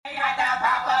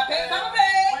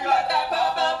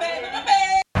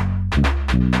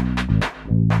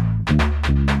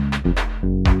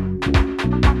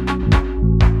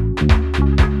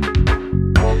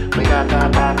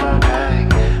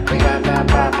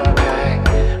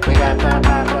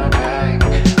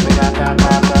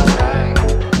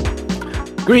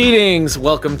Greetings.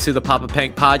 Welcome to the Papa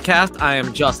Pank podcast. I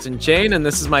am Justin Jane, and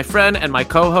this is my friend and my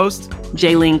co-host,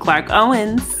 Jaylene Clark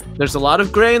Owens. There's a lot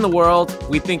of gray in the world.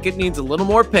 We think it needs a little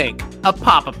more pink. A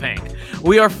Papa Pank.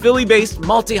 We are Philly-based,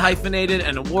 multi-hyphenated,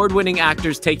 and award-winning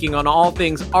actors taking on all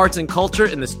things arts and culture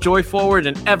in this joy-forward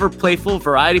and ever-playful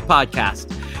variety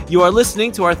podcast. You are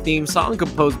listening to our theme song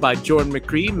composed by Jordan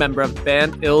McCree, member of the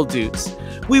band Ill Dudes.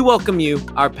 We welcome you,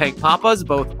 our Pank Papas,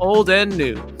 both old and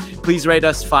new. Please rate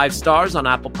us 5 stars on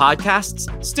Apple Podcasts,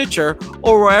 Stitcher,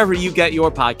 or wherever you get your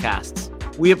podcasts.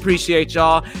 We appreciate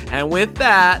y'all. And with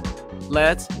that,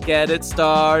 let's get it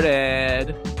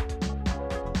started.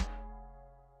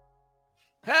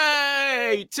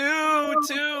 Hey, two.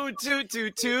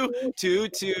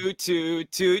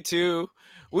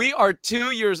 We are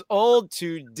 2 years old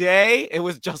today. It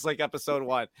was just like episode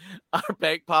 1. Our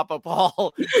Pank Papa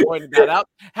Paul pointed that out.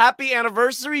 Happy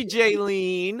anniversary,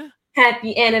 Jaylene.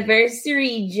 Happy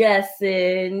anniversary,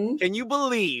 Justin. Can you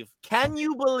believe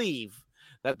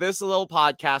that this little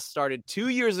podcast started 2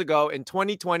 years ago in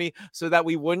 2020 so that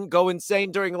we wouldn't go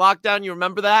insane during lockdown? You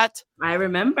remember that? I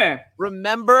remember.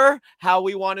 Remember how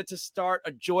we wanted to start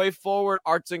a joy-forward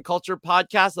arts and culture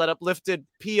podcast that uplifted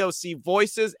POC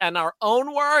voices and our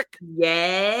own work?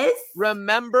 Yes.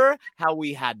 Remember how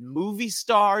we had movie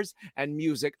stars and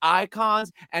music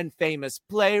icons and famous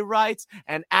playwrights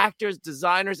and actors,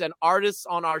 designers, and artists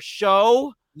on our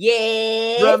show?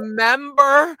 Yes.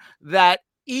 Remember that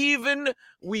we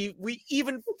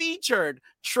even featured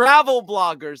travel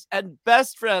bloggers and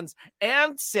best friends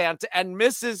and Santa and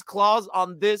Mrs. Claus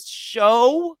on this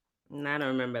show? I don't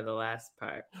remember the last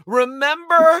part.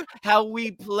 Remember how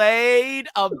we played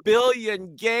a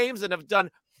billion games and have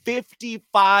done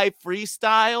 55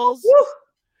 freestyles? Woo.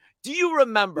 Do you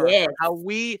remember Yes. how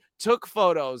we took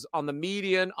photos on the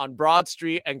median on Broad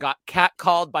Street and got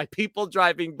catcalled by people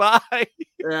driving by?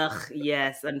 Ugh,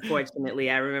 yes,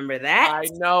 unfortunately, I remember that. I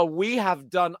know we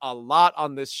have done a lot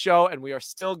on this show and we are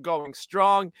still going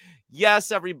strong.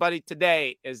 Yes, everybody,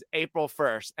 today is April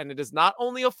 1st, and it is not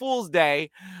only a Fool's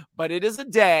Day, but it is a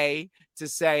day to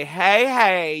say,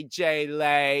 hey,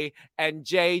 J-Lay and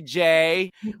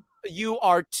JJ, you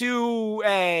are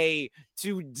 2A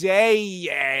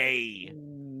today.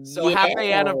 So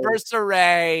happy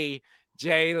anniversary,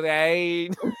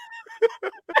 J-Lane.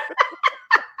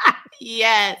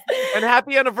 Yes. And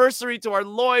happy anniversary to our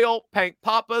loyal Pank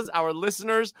Papas, our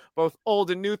listeners, both old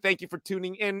and new. Thank you for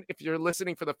tuning in if you're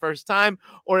listening for the first time,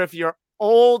 or if you're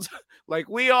old like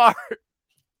we are.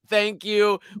 Thank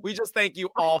you. We just thank you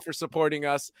all for supporting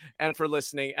us and for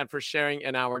listening and for sharing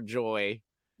in our joy.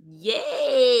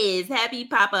 Yes. Happy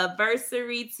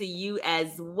Papa-versary to you as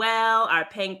well. Our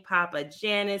Pank Papa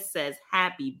Janice says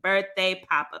happy birthday,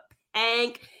 Papa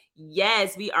Pank.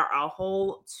 Yes, we are a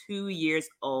whole 2 years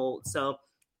old. So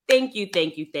thank you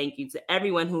to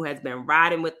everyone who has been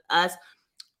riding with us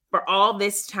for all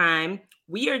this time.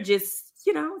 We are just,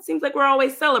 it seems like we're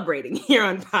always celebrating here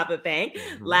on Papa Pank.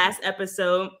 Mm-hmm. Last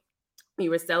episode, we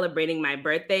were celebrating my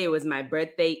birthday. It was my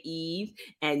birthday eve,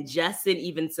 and Justin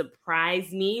even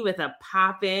surprised me with a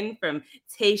pop-in from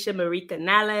Tasha Marie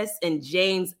Canales and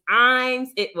James Imes.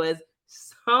 It was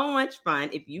so much fun.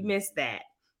 If you missed that,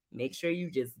 make sure you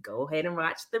just go ahead and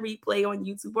watch the replay on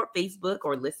YouTube or Facebook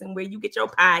or listen where you get your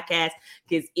podcast,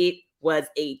 because it was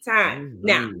a time. Mm-hmm.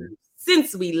 Now,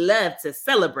 since we love to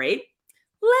celebrate,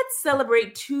 let's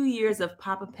celebrate 2 years of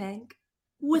Papa Pank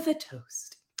with a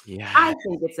toast. Yeah. I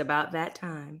think it's about that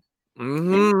time.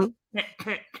 Mm-hmm.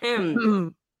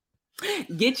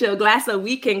 Get your glass of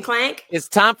We Can Clank. It's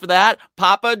time for that.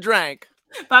 Papa drank.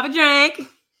 Papa drank.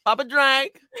 Papa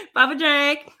drank. Papa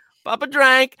drank. Papa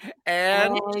drank.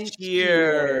 And And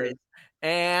cheers.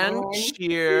 And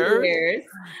cheers. Cheers.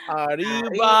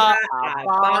 Arriba,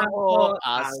 abajo,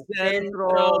 a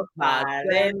centro, pa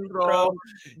dentro.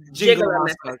 Jiggle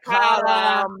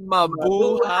mascara,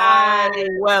 mabuhay,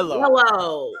 wello.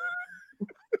 Hello.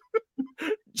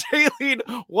 Jaylene,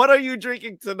 what are you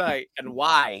drinking tonight and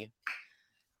why?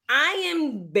 I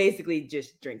am basically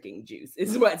just drinking juice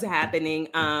is what's happening.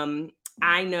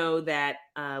 I know that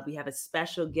we have a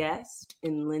special guest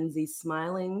in Lindsay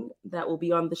Smiling that will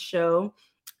be on the show.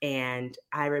 And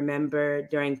I remember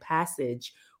during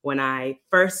Passage when I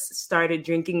first started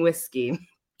drinking whiskey.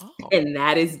 Oh. And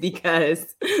that is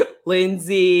because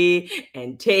Lindsay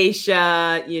and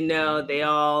Tasha, they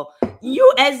all,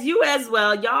 you as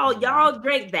well, y'all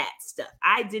drank that stuff.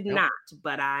 I did not,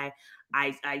 but I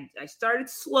started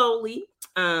slowly.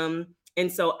 And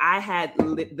so I had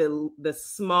the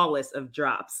smallest of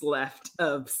drops left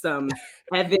of some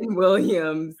Evan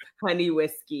Williams honey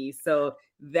whiskey. So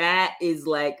that is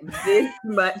like this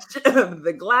much of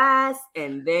the glass.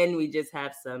 And then we just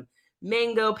have some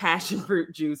mango passion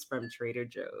fruit juice from Trader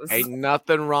Joe's. Ain't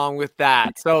nothing wrong with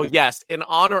that. So yes, in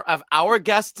honor of our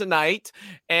guest tonight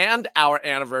and our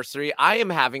anniversary, I am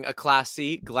having a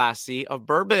classy glassy of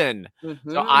bourbon.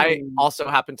 Mm-hmm. So I also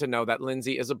happen to know that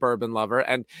Lindsay is a bourbon lover,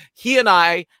 and he and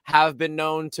I have been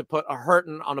known to put a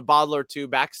hurtin' on a bottle or two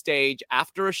backstage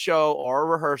after a show or a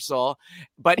rehearsal.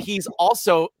 But he's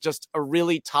also just a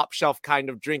really top shelf kind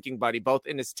of drinking buddy, both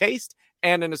in his taste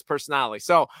and in his personality.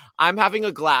 So I'm having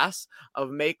a glass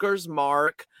of Maker's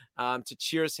Mark to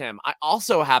cheers him. I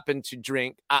also happen to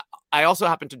drink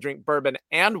bourbon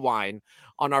and wine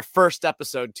on our first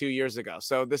episode 2 years ago.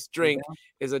 So this drink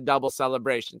is a double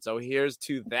celebration. So here's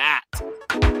to that.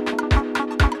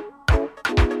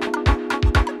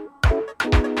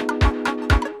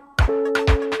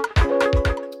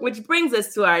 Which brings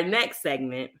us to our next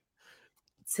segment,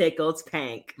 Tickled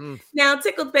Pank. Now,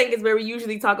 Tickled Pank is where we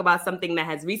usually talk about something that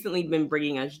has recently been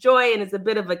bringing us joy, and it's a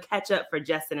bit of a catch up for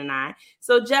Justin and I.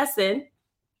 So, Justin,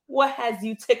 what has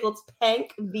you tickled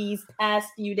pank these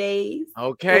past few days?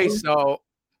 Okay, so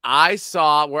I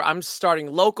saw where I'm starting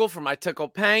local for my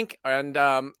tickled pank, and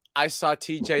I saw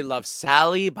TJ Loves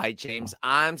Sally by James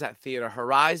Imes at Theater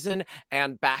Horizon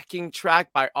and Backing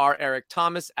Track by R. Eric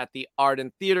Thomas at the Art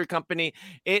and Theater Company.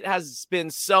 It has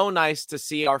been so nice to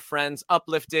see our friends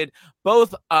uplifted.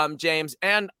 Both James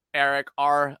and Eric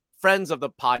are friends of the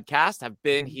podcast, have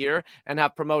been here and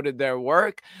have promoted their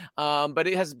work. But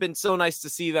it has been so nice to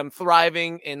see them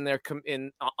thriving in their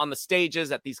on the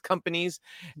stages at these companies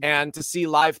and to see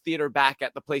live theater back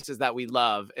at the places that we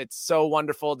love. It's so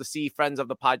wonderful to see friends of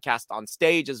the podcast on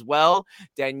stage as well.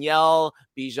 Danielle,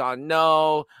 Bijan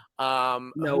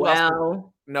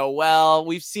Noel.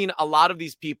 We've seen a lot of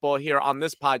these people here on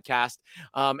this podcast,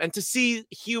 and to see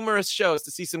humorous shows,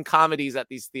 to see some comedies at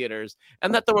these theaters,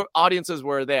 and that the audiences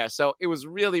were there. So it was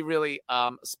really, really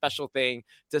a special thing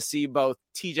to see both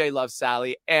TJ Loves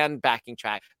Sally and Backing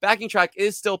Track. Backing Track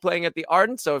is still playing at the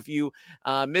Ardent, so if you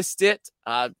missed it,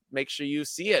 make sure you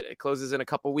see it. It closes in a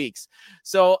couple weeks.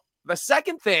 So the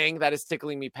second thing that is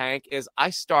tickling me, Pank, is I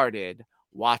started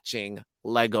watching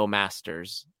Lego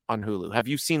Masters on Hulu. Have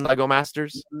you seen Lego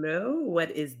Masters? No. What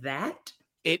is that?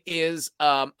 It is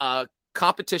a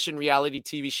competition reality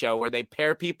TV show where they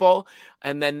pair people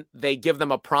and then they give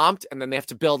them a prompt and then they have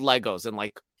to build Legos in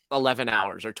like 11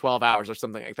 hours or 12 hours or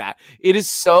something like that. It is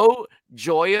so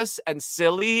joyous and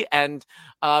silly. And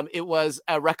it was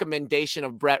a recommendation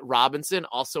of Brett Robinson,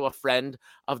 also a friend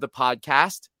of the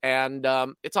podcast. And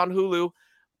it's on Hulu.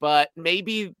 But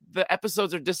maybe the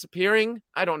episodes are disappearing.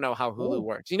 I don't know how Hulu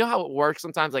works. You know how it works?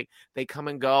 Sometimes like they come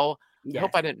and go. Yes. I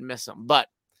hope I didn't miss them. But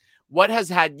what has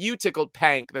had you tickled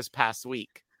pank this past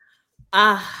week?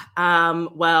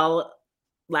 Well,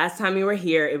 last time we were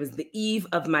here, it was the eve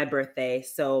of my birthday.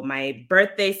 So my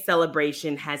birthday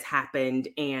celebration has happened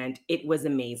and it was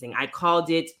amazing. I called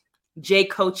it J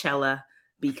Coachella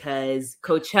because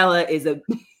Coachella is a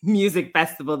music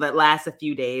festival that lasts a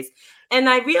few days. And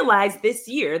I realized this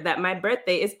year that my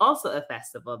birthday is also a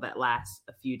festival that lasts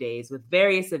a few days with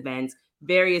various events.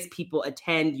 Various people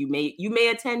attend. You may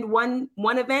attend one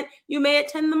event. You may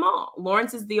attend them all.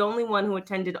 Lawrence is the only one who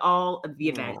attended all of the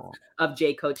events of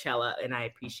J Coachella, and I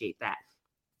appreciate that.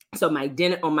 So my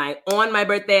dinner on my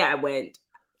birthday,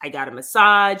 I got a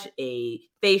massage, a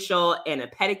facial, and a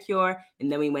pedicure.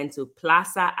 And then we went to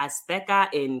Plaza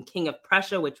Azteca in King of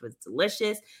Prussia, which was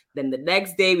delicious. Then the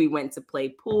next day we went to play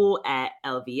pool at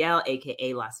LVL,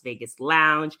 aka Las Vegas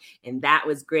Lounge. And that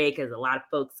was great because a lot of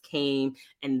folks came.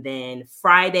 And then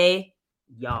Friday,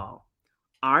 y'all,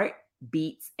 art,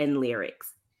 beats, and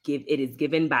lyrics. It is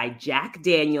given by Jack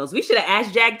Daniels. We should have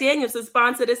asked Jack Daniels to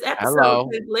sponsor this episode. Hello.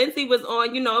 Lindsay was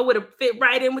on, it would have fit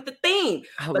right in with the theme.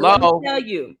 Hello. But let me tell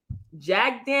you,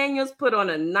 Jack Daniels put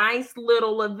on a nice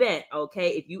little event, okay?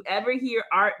 If you ever hear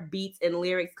art, beats, and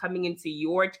lyrics coming into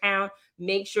your town,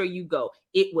 make sure you go.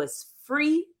 It was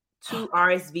free to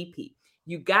RSVP.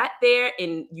 You got there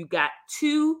and you got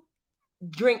 2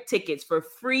 drink tickets for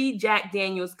free Jack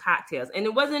Daniels cocktails. And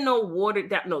it wasn't no watered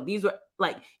down. No, these were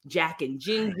like Jack and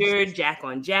ginger, Jack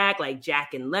on Jack, like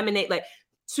Jack and lemonade, like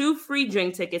 2 free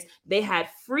drink tickets. They had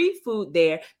free food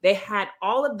there. They had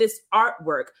all of this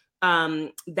artwork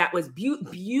that was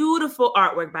beautiful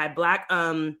artwork by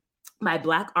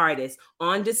Black artists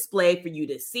on display for you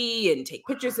to see and take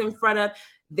pictures in front of.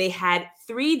 They had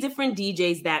 3 different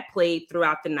DJs that played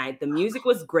throughout the night. The music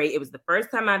was great. It was the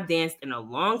first time I've danced in a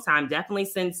long time, definitely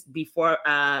since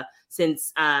I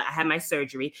had my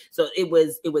surgery. So it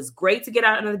was great to get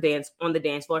out on the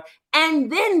dance floor. And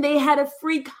then they had a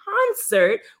free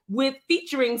concert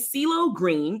featuring CeeLo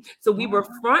Green. So we were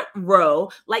front row.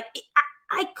 Like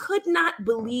I could not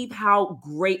believe how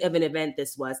great of an event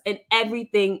this was, and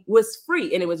everything was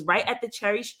free, and it was right at the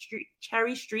Cherry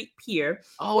Street Pier.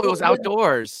 Oh, it was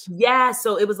outdoors. Yeah,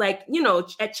 so it was like,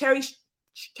 at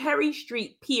Cherry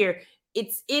Street Pier,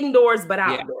 it's indoors but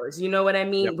outdoors. Yeah. You know what I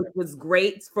mean? Yep. Which was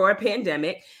great for a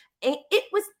pandemic, and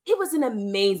it was an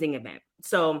amazing event.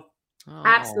 So.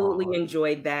 Absolutely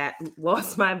enjoyed that.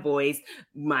 Lost my voice.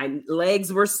 My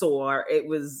legs were sore.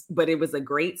 But it was a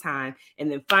great time. And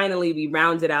then finally we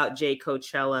rounded out J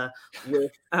Coachella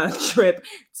with a trip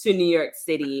to New York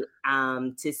City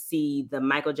to see the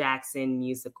Michael Jackson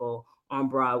musical on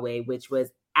Broadway, which was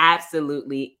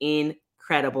absolutely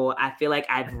incredible. I feel like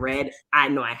I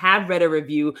have read a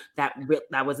review that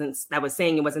was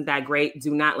saying it wasn't that great.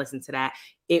 Do not listen to that.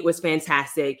 It was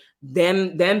fantastic.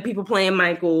 Them people playing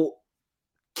Michael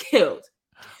killed.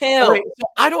 Wait, so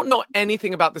I don't know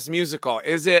anything about this musical.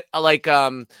 Is it like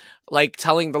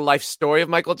telling the life story of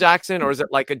Michael Jackson, or is it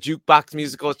like a jukebox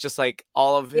musical? It's just like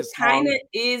all of his. It kind of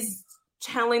is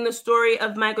telling the story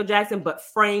of Michael Jackson, but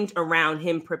framed around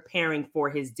him preparing for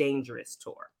his Dangerous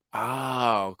tour.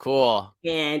 Oh, cool!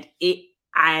 And I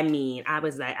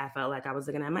felt like I was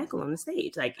looking at Michael on the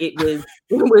stage. Like it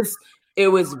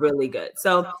was really good.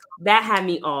 So that had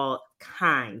me all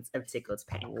kinds of tickled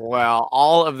pink. Well,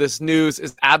 all of this news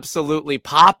is absolutely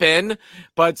poppin'.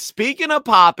 But speaking of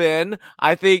poppin',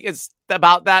 I think it's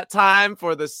about that time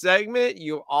for the segment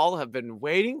you all have been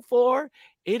waiting for.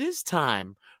 It is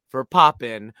time for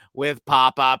Poppin' with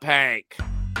Papa Pank.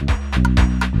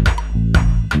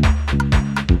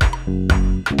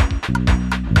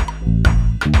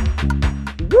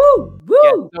 Woo!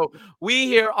 Yeah, so we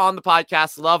here on the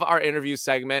podcast love our interview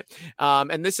segment.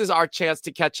 And this is our chance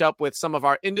to catch up with some of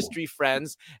our industry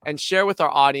friends and share with our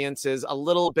audiences a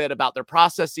little bit about their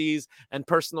processes and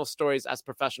personal stories as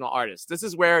professional artists. This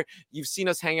is where you've seen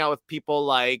us hang out with people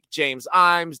like James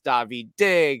Imes, Daveed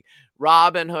Digg,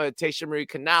 Robin Hood, Tasha Marie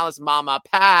Canales, Mama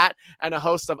Pat, and a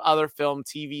host of other film,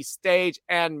 TV, stage,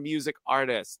 and music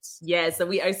artists. Yeah, so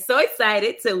we are so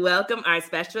excited to welcome our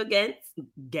special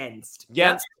guest.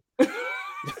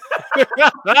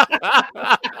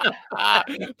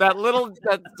 that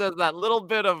little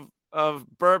bit of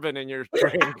bourbon in your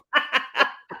drink.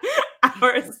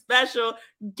 Our special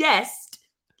guest,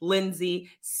 Lindsay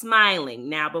Smiling.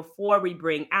 Now, before we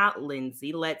bring out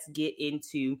Lindsay, let's get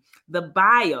into the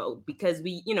bio, because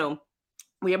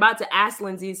we're about to ask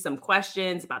Lindsay some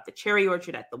questions about the Cherry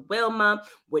Orchard at the Wilma,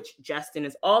 which Justin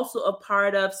is also a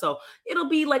part of. So it'll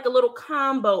be like a little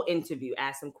combo interview.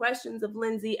 Ask some questions of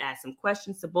Lindsay, ask some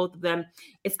questions to both of them.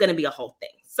 It's going to be a whole thing.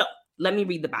 So let me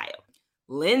read the bio.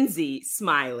 Lindsay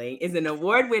Smiling is an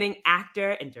award-winning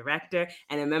actor and director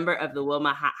and a member of the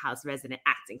Wilma Hot House Resident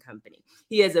Acting Company.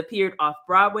 He has appeared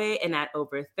off-Broadway and at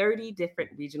over 30 different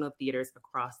regional theaters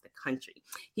across the country.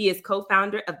 He is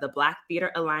co-founder of the Black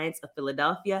Theater Alliance of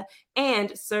Philadelphia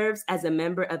and serves as a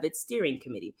member of its steering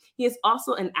committee. He is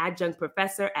also an adjunct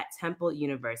professor at Temple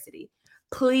University.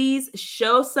 Please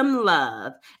show some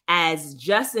love as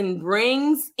Justin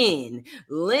brings in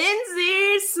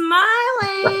Lindsay Smiling.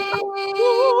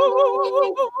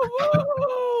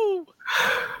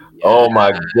 Oh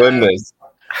my goodness.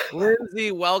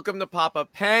 Lindsay, welcome to Papa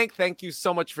Pank. Thank you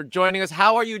so much for joining us.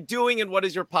 How are you doing, and what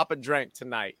is your Papa drink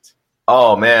tonight?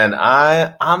 Oh man,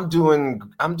 I'm doing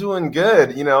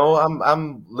good.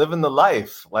 I'm living the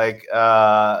life. Like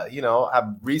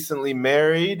I'm recently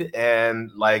married,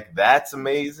 and like that's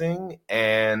amazing.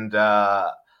 And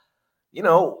I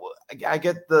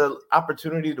get the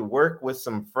opportunity to work with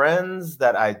some friends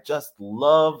that I just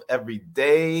love every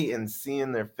day, and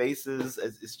seeing their faces.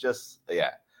 It's just,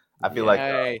 yeah, I feel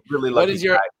like really lucky. What is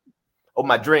your? Oh,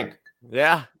 my drink.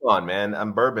 Yeah. Come on, man.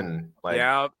 I'm bourbon.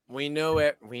 Yeah, we knew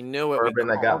it.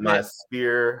 Bourbon. I got my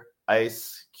Spear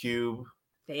Ice Cube.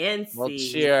 Fancy. Well,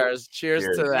 cheers. Cheers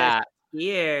to that.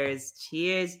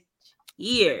 Cheers.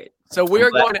 So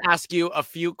we're going to ask you a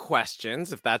few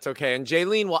questions, if that's okay. And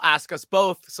Jaylene will ask us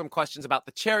both some questions about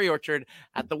the Cherry Orchard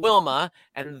at the Wilma.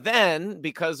 And then,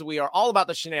 because we are all about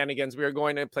the shenanigans, we are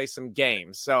going to play some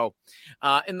games. So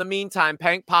in the meantime,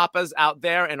 Pank Papas out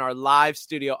there in our live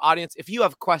studio audience, if you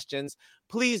have questions,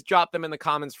 please drop them in the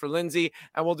comments for Lindsay,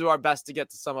 and we'll do our best to get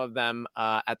to some of them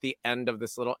at the end of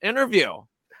this little interview.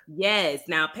 Yes.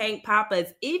 Now, Pink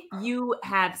Papas, if you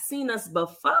have seen us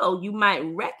before, you might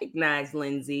recognize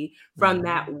Lindsay from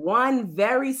that one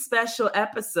very special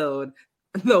episode.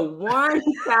 The one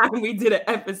time we did an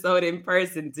episode in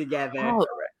person together. Oh,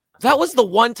 that was the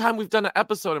one time we've done an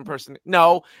episode in person.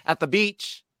 No, at the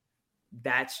beach.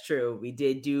 That's true. We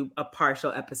did do a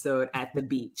partial episode at the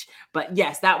beach. But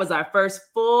yes, that was our first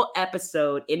full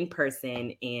episode in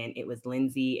person. And it was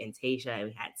Lindsay and Tasha. And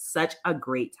we had such a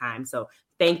great time. So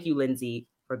thank you, Lindsay,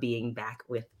 for being back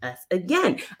with us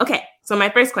again. Okay, so my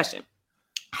first question.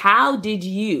 How did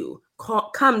you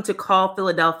come to call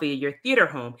Philadelphia your theater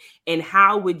home? And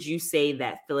how would you say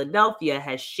that Philadelphia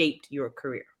has shaped your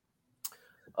career?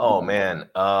 Oh man.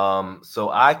 So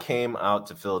I came out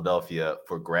to Philadelphia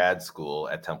for grad school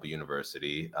at Temple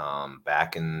University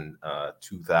back in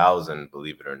 2000,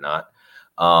 believe it or not.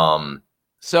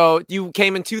 So you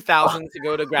came in 2000 to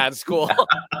go to grad school.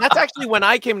 That's actually when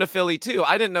I came to Philly too.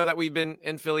 I didn't know that we've been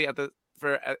in Philly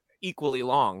for equally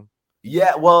long.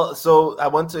 Yeah, well, so I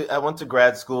went to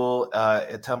grad school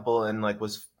at Temple and like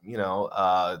was,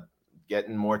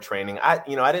 getting more training. I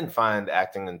didn't find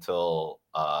acting until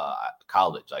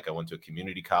college. Like I went to a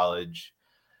community college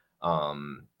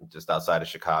just outside of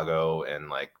Chicago and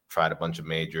like tried a bunch of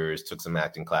majors, took some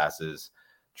acting classes,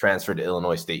 transferred to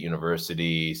Illinois State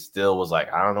University, still was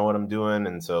like, I don't know what I'm doing.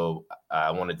 And so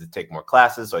I wanted to take more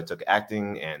classes. So I took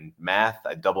acting and math.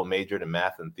 I double majored in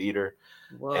math and theater.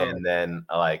 Whoa. And then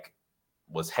like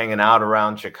was hanging out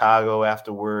around Chicago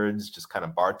afterwards, just kind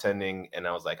of bartending. And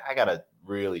I was like, I got to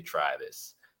really try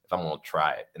this if I'm going to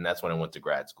try it. And that's when I went to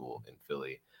grad school in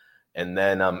Philly. And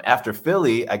then after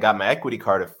Philly, I got my equity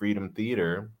card at Freedom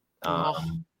Theater,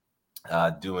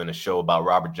 doing a show about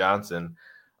Robert Johnson.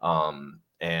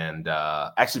 And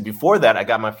actually before that, I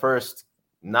got my first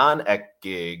non-ec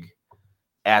gig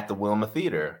at the Wilma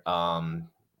Theater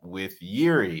with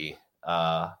Yuri,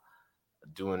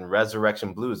 doing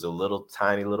Resurrection Blues, a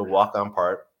tiny little walk-on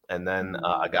part. And then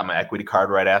I got my equity card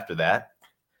right after that.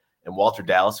 And Walter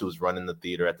Dallas, who was running the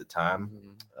theater at the time,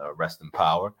 rest in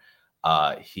power,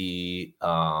 he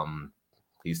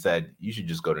said, you should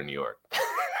just go to New York.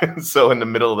 So in the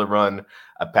middle of the run,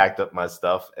 I packed up my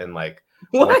stuff and like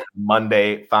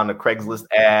Monday found a Craigslist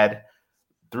ad,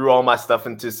 threw all my stuff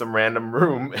into some random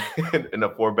room in a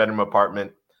 4-bedroom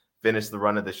apartment, finished the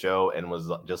run of the show, and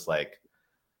was just like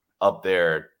up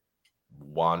there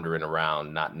wandering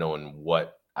around, not knowing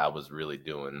what I was really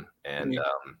doing. And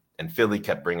and Philly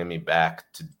kept bringing me back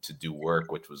to do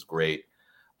work, which was great.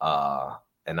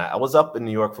 And I was up in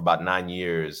New York for about 9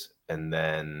 years. And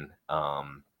then, I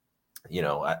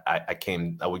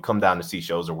would come down to see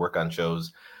shows or work on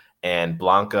shows. And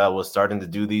Blanca was starting to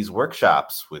do these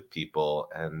workshops with people.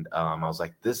 And I was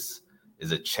like, this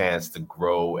is a chance to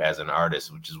grow as an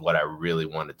artist, which is what I really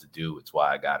wanted to do. It's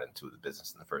why I got into the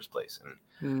business in the first place.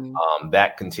 And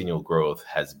that continual growth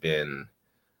has been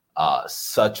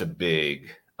such a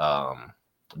big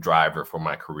driver for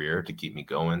my career, to keep me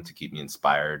going, to keep me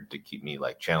inspired, to keep me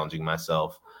like challenging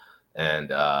myself.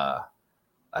 And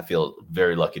I feel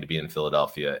very lucky to be in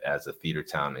Philadelphia as a theater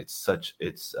town.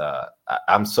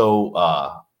 I'm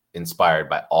so inspired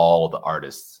by all the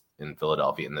artists in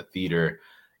Philadelphia and the theater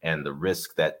and the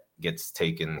risk that gets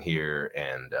taken here,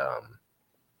 and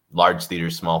large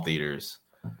theaters, small theaters.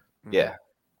 Yeah.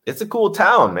 It's a cool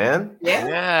town, man.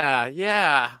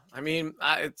 Yeah. I mean,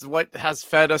 it's what has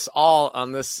fed us all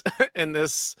on this in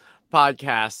this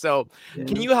podcast. So,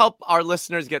 can you help our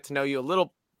listeners get to know you a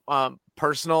little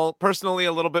personally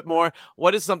a little bit more?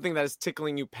 What is something that is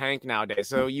tickling you pink nowadays?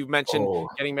 So you mentioned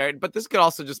getting married, but this could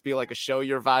also just be like a show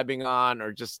you're vibing on,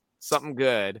 or just something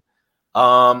good.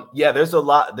 There's a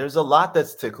lot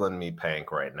that's tickling me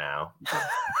pink right now.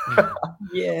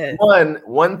 Yeah.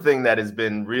 One thing that has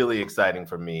been really exciting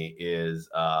for me is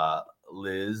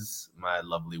Liz, my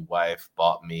lovely wife,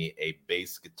 bought me a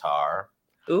bass guitar.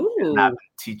 Ooh. And I've been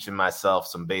teaching myself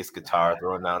some bass guitar,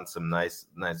 throwing down some nice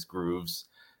grooves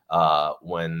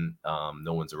when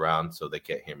no one's around, so they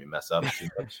can't hear me mess up too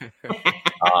much.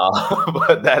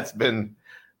 But that's been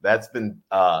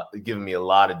giving me a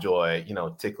lot of joy,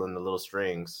 tickling the little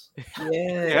strings.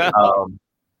 Yeah.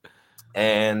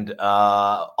 And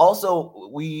also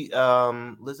we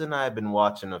Liz and I have been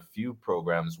watching a few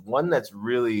programs. One that's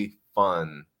really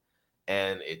fun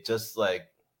and it just like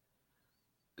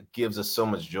gives us so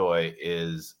much joy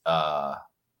is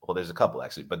there's a couple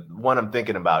actually, but one I'm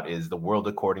thinking about is The World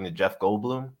According to Jeff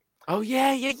Goldblum. Oh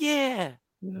yeah.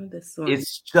 This one.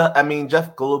 It's just,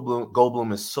 Jeff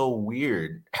Goldblum is so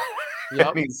weird.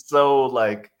 Yep. So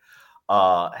like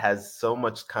has so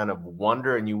much kind of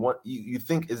wonder, and you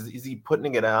think is he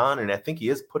putting it on? And I think he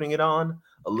is putting it on,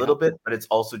 a little bit, but it's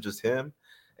also just him.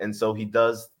 And so he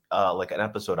does like an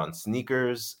episode on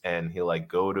sneakers, and he'll like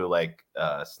go to like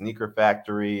a sneaker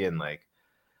factory, and like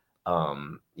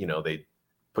they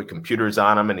put computers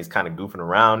on him, and he's kind of goofing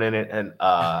around in it. And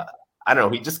I don't know,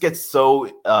 he just gets so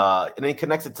and he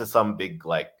connects it to some big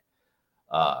like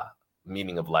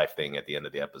meaning of life thing at the end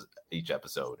of the each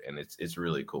episode, and it's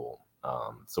really cool.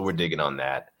 So we're digging on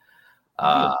that.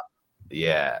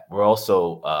 Yeah, we're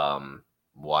also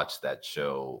watched that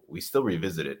show. We still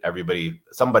revisit it.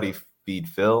 Somebody feed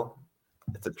Phil.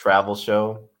 It's a travel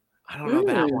show. I don't know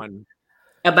that one.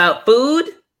 About food?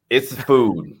 It's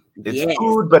food. It's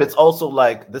food, but it's also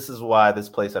like, this is why this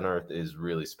place on earth is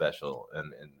really special.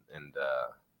 And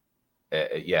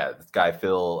this guy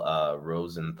Phil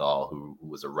Rosenthal, who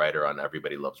was a writer on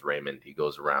Everybody Loves Raymond, he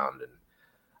goes around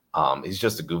and he's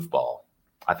just a goofball.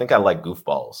 I think I like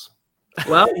goofballs.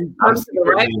 Well, you've come to the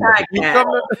right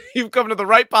podcast. You've come to the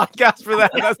right podcast for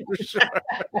that. That's for sure.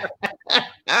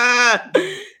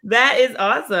 That is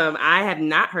awesome. I have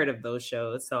not heard of those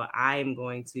shows, so I'm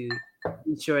going to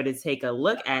be sure to take a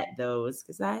look at those,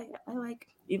 because I like,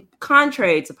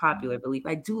 contrary to popular belief,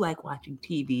 I do like watching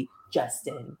TV.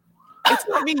 Justin,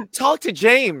 talk to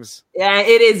James. Yeah,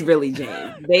 it is really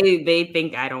James. They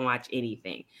think I don't watch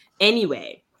anything.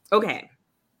 Anyway, okay,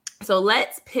 so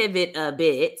let's pivot a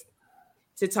bit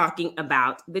to talking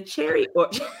about the Cherry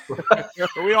Orchard.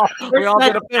 we all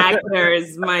did a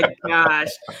actors, my gosh.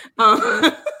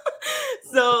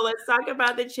 So let's talk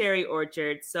about the Cherry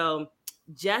Orchard. So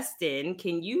Justin,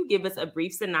 can you give us a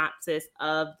brief synopsis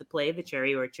of the play The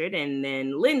Cherry Orchard? And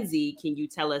then Lindsay, can you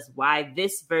tell us why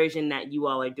this version that you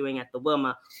all are doing at the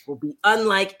Wilma will be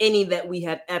unlike any that we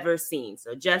have ever seen?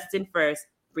 So Justin first,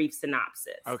 brief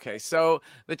synopsis. Okay, so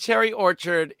The Cherry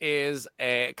Orchard is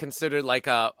considered like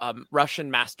a Russian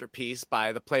masterpiece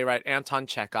by the playwright Anton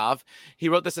Chekhov. He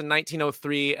wrote this in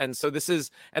 1903, and so this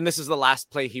is the last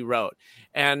play he wrote.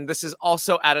 And this is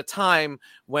also at a time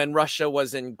when Russia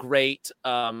was in great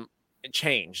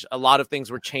change. A lot of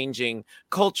things were changing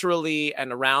culturally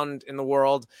and around in the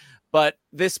world. But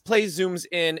this play zooms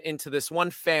into this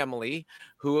one family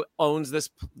who owns this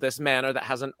manor that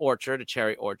has an orchard, a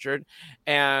cherry orchard,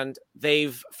 and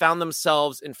they've found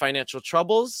themselves in financial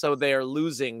troubles, so they are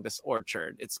losing this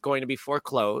orchard. It's going to be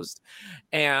foreclosed,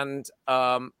 and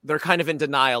they're kind of in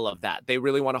denial of that. They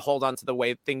really want to hold on to the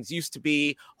way things used to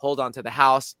be, hold on to the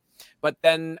house. But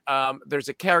then there's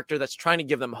a character that's trying to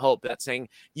give them hope, that's saying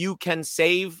you can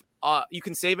save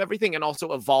everything and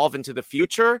also evolve into the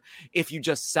future if you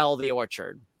just sell the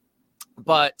orchard.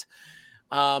 But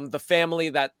the family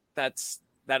that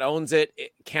owns it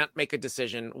can't make a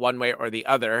decision one way or the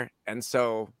other, and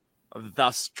so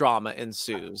thus drama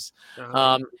ensues.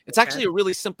 It's actually a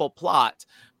really simple plot,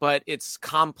 but it's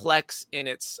complex in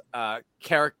its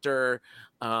character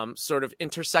sort of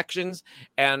intersections,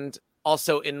 and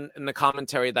also in the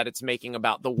commentary that it's making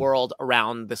about the world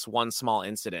around this one small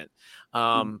incident.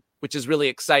 Which is really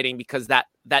exciting because that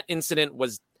incident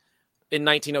was in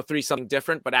 1903 something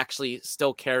different, but actually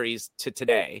still carries to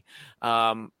today.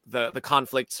 The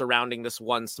conflict surrounding this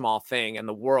one small thing and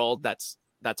the world that's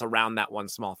around that one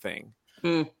small thing.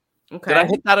 Okay. Did I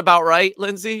hit that about right,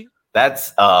 Lindsay?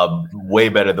 That's way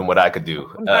better than what I could do.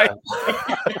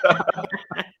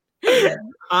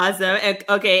 Awesome.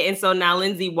 Okay, and so now,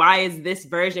 Lindsay, why is this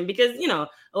version? Because,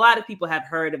 a lot of people have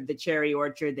heard of the Cherry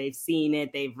Orchard. They've seen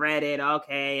it. They've read it.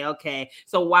 Okay.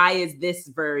 So why is this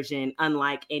version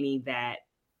unlike any that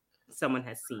someone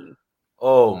has seen?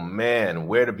 Oh, man,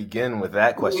 where to begin with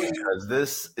that question? Because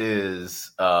this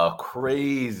is a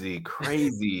crazy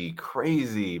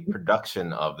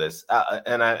production of this.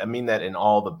 And I mean that in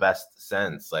all the best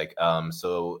sense. Like, Dmitry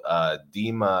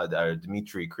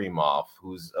Krymov,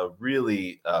 who's a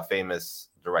really famous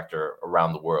director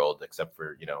around the world, except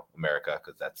for, America,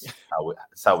 because that's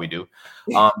how we do.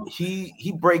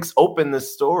 He breaks open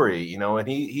this story, and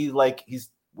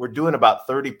we're doing about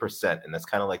 30%, and that's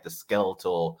kind of like the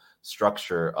skeletal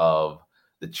structure of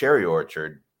the Cherry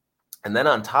Orchard. And then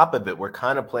on top of it, we're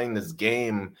kind of playing this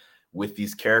game with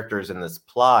these characters and this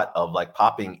plot of like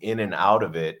popping in and out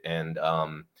of it, and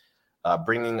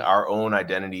bringing our own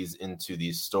identities into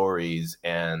these stories,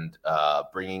 and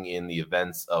bringing in the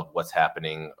events of what's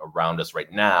happening around us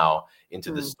right now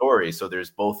into the story. So there's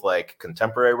both like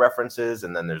contemporary references,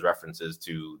 and then there's references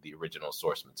to the original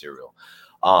source material.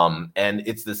 And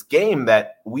it's this game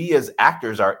that we as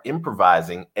actors are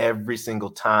improvising every single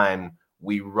time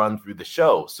we run through the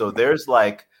show. So there's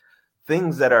like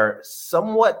things that are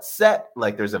somewhat set,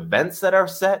 like there's events that are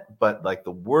set, but like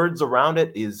the words around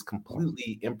it is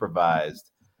completely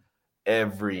improvised.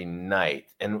 every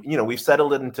night. And, you know, we've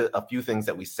settled it into a few things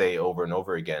that we say over and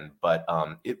over again, but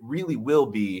it really will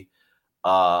be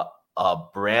a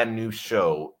brand new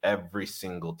show every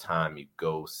single time you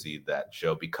go see that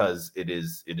show, because it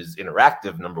is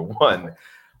interactive. Number one,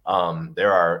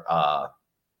 there are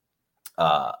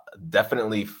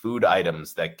definitely food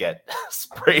items that get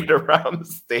sprayed around the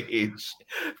stage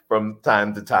from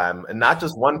time to time, and not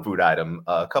just one food item,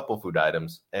 a couple food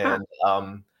items. And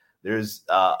there's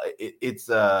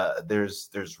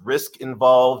risk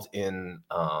involved in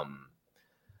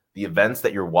the events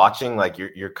that you're watching. Like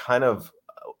you're kind of,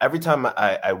 every time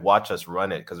I watch us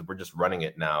run it, because we're just running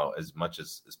it now as much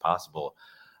as possible,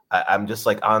 I'm just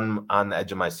like on the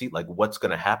edge of my seat, like what's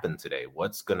going to happen today?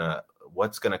 What's going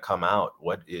to come out?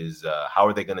 What is, how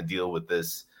are they going to deal with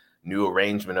this new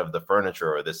arrangement of the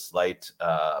furniture, or this slight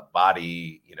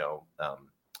body,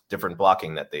 different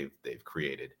blocking that they've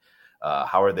created?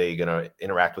 How are they going to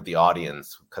interact with the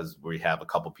audience? Because we have a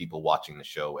couple people watching the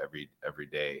show every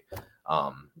day.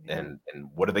 And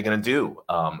what are they going to do?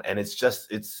 And it's just,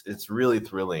 it's really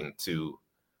thrilling to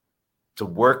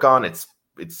work on. It's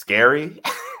scary.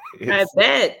 I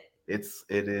bet. It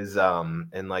is,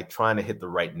 and like trying to hit the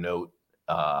right note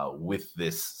with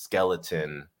this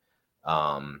skeleton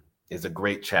is a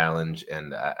great challenge.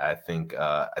 And I think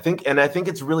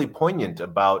it's really poignant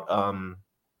about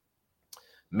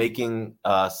making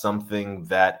something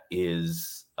that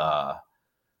is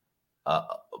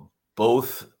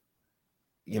both,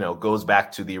 goes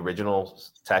back to the original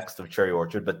text of Cherry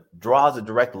Orchard, but draws a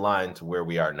direct line to where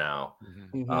we are now.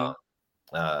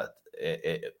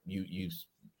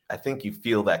 I think you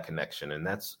feel that connection, and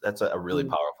that's a really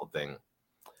powerful thing.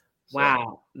 So.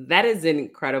 Wow, that is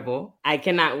incredible. I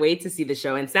cannot wait to see the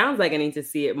show, and sounds like I need to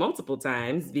see it multiple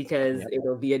times, because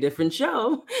it'll be a different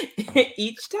show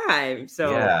each time.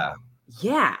 So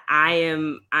yeah, I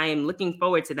am looking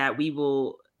forward to that. We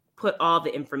will put all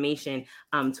the information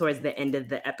towards the end of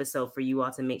the episode for you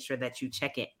all to make sure that you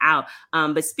check it out.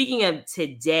 But speaking of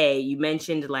today, you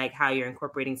mentioned like how you're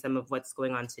incorporating some of what's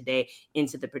going on today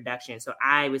into the production. So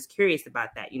I was curious about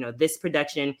that. This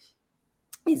production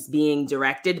is being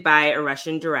directed by a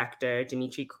Russian director,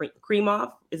 Dmitry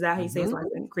Krymov. Is that how you say his last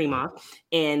name? Krymov.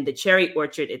 And The Cherry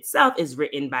Orchard itself is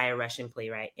written by a Russian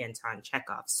playwright, Anton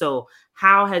Chekhov. So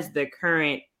how has the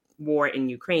current war in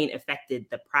Ukraine affected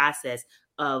the process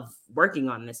of working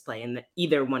on this play? And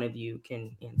either one of you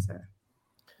can answer.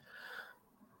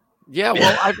 Yeah,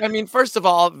 well, I mean, first of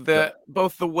all,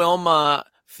 both the Wilma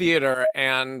Theater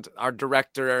and our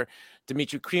director,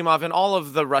 Dmitry Krymov, and all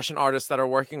of the Russian artists that are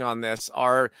working on this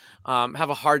have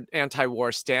a hard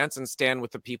anti-war stance and stand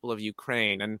with the people of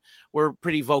Ukraine. And we're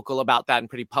pretty vocal about that and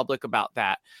pretty public about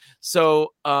that.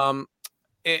 So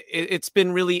it's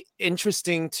been really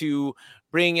interesting to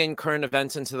bring in current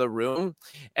events into the room.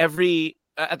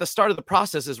 At the start of the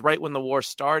process is right when the war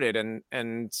started.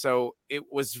 And so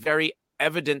it was very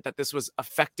evident that this was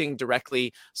affecting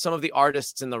directly some of the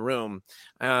artists in the room.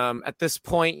 At this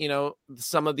point,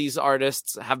 some of these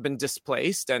artists have been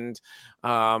displaced and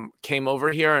came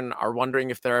over here and are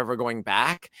wondering if they're ever going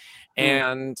back.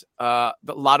 And a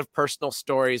lot of personal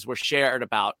stories were shared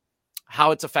about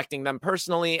how it's affecting them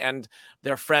personally and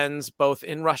their friends, both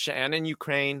in Russia and in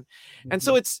Ukraine. And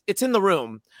so it's in the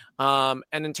room. And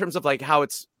in terms of like how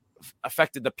it's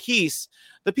affected the piece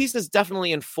is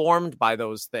definitely informed by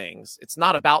those things. It's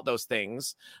not about those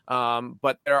things,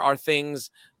 but there are things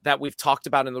that we've talked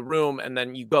about in the room, and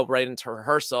then you go right into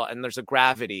rehearsal and there's a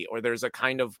gravity, or there's a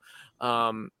kind of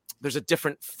there's a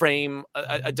different frame,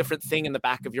 a different thing in the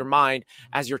back of your mind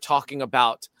as you're talking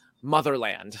about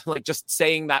motherland, like just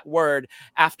saying that word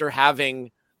after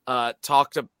having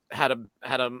had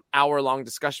an hour-long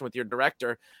discussion with your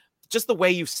director. Just the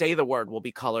way you say the word will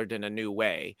be colored in a new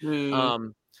way.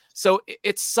 So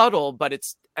it's subtle, but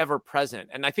it's ever present.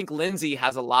 And I think Lindsay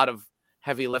has a lot of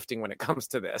heavy lifting when it comes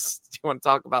to this. Do you want to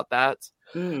talk about that?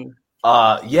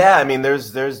 Yeah, I mean,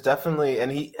 there's definitely,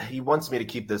 and he wants me to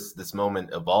keep this moment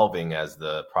evolving as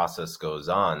the process goes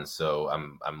on. So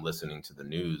I'm listening to the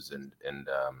news and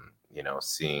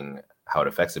seeing how it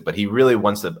affects it. But he really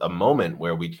wants a moment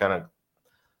where we kind of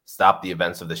stop the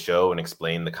events of the show and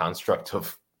explain the construct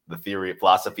of the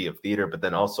philosophy of theater, but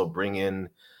then also bring in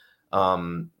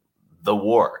the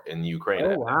war in Ukraine.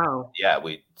 Oh, wow. Yeah,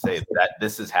 we say that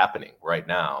this is happening right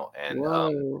now, and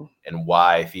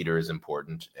why theater is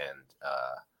important. And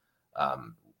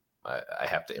I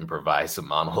have to improvise a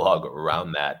monologue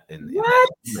around that in that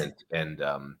moment.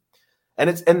 And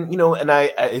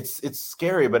it's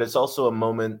scary, but it's also a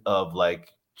moment of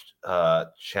like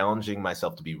challenging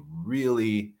myself to be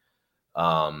really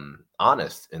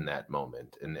honest in that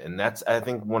moment. And that's, I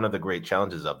think, one of the great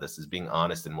challenges of this is being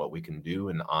honest in what we can do,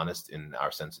 and honest in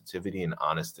our sensitivity, and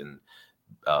honest in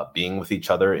being with each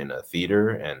other in a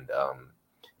theater, and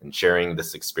sharing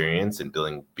this experience, and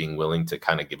being willing to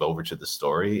kind of give over to the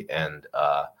story. And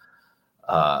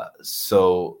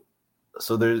so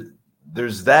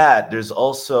there's that. There's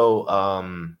also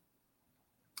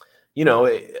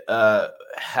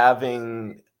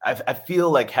I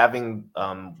feel like having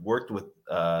worked with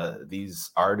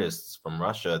these artists from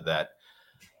Russia, that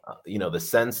the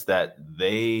sense that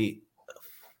the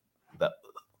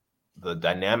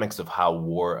dynamics of how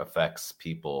war affects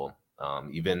people,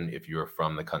 even if you're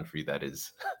from the country that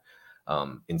is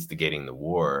instigating the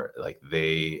war, like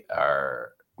they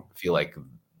feel like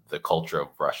the culture of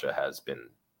Russia has been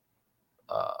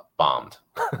bombed.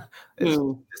 It's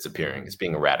disappearing. It's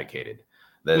being eradicated.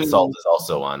 The assault is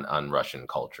also on Russian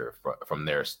culture from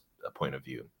their point of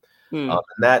view. And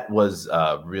that was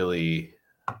really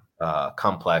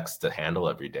complex to handle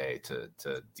every day,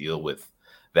 to deal with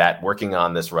that, working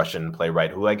on this Russian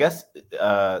playwright who I guess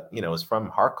is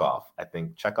from Kharkov. I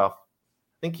think Chekhov,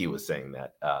 I think he was saying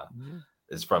that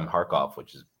is from Kharkov,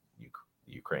 which is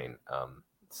Ukraine.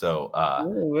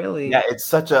 Really? Yeah, it's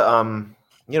such a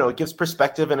it gives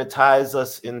perspective, and it ties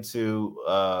us into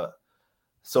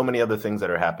so many other things that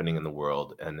are happening in the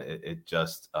world, and it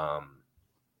just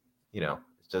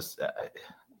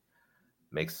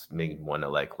makes me want to,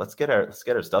 like, let's get our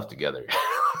stuff together.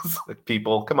 Like,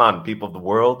 people of the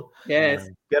world, Yes,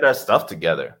 get our stuff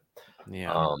together.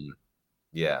 Yeah.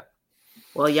 Yeah.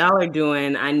 Well, I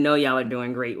know y'all are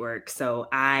doing great work. So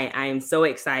I am so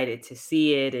excited to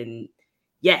see it. And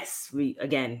yes, we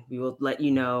will let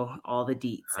you know all the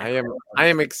deets. I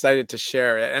am excited to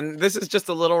share it. And this is just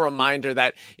a little reminder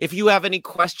that if you have any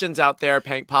questions out there,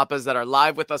 Pank Papas, that are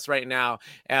live with us right now,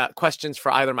 questions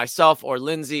for either myself or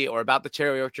Lindsay or about the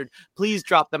Cherry Orchard, please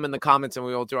drop them in the comments and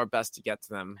we will do our best to get to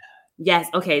them. Yes.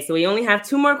 Okay. So we only have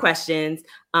 2 more questions.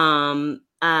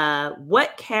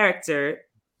 What character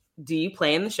do you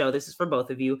play in the show? This is for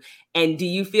both of you. And do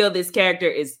you feel this character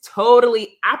is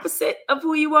totally opposite of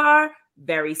who you are,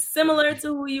 very similar to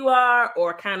who you are,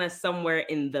 or kind of somewhere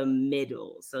in the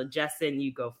middle? So Justin,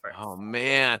 you go first. Oh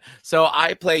man. So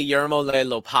I play Yermole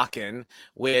Lopakin,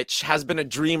 which has been a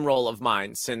dream role of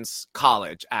mine since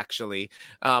college, actually.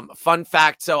 Fun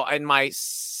fact. So in my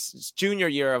junior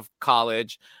year of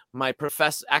college, my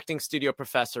acting studio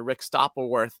professor, Rick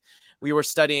Stoppelworth, we were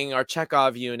studying our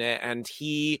Chekhov unit, and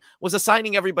he was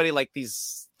assigning everybody like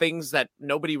these things that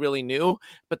nobody really knew.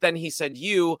 But then he said,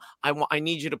 I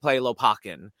need you to play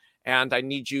Lopakin, and I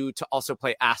need you to also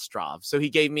play Astrov. So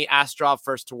he gave me Astrov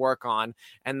first to work on,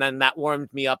 and then that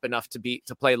warmed me up enough to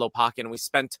play Lopakin. We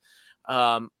spent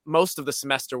most of the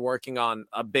semester working on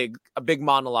a big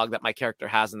monologue that my character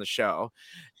has in the show.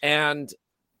 And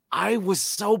I was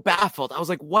so baffled. I was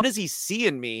like, what does he see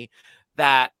in me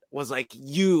that was like,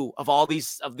 you of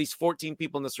these 14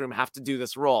 people in this room have to do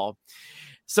this role?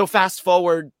 So fast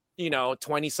forward,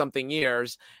 20 something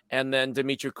years, and then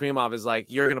Dmitry Krimov is like,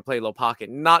 you're going to play Lopakin,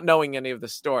 not knowing any of the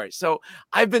story. So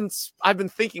I've been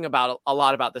thinking about a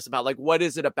lot about this, about like, what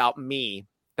is it about me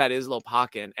that is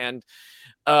Lopakin? And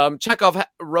Chekhov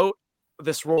wrote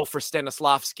this role for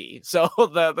Stanislavski, so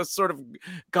the sort of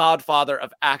godfather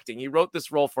of acting. He wrote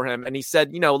this role for him, and he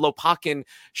said, Lopakin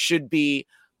should be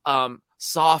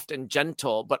soft and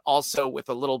gentle, but also with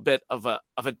a little bit of a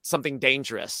something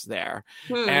dangerous there.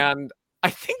 And I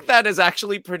think that is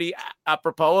actually pretty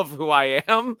apropos of who I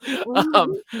am.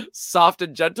 Soft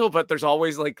and gentle, but there's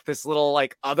always like this little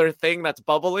like other thing that's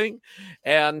bubbling.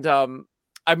 And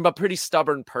I'm a pretty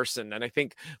stubborn person, and I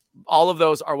think all of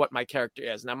those are what my character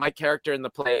is. Now, my character in the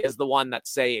play is the one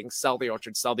that's saying, sell the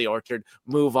orchard,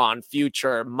 move on,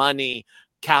 future, money,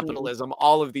 capitalism,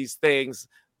 all of these things.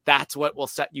 That's what will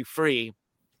set you free.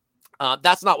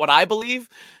 That's not what I believe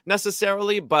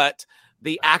necessarily, but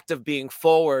the act of being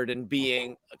forward and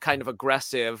being kind of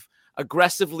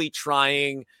aggressively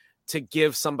trying to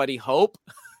give somebody hope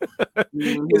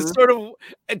is sort of,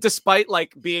 despite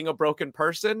like being a broken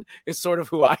person, is sort of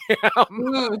who I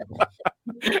am.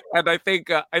 And I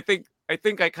think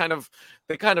they kind of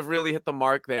really hit the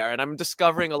mark there. And I'm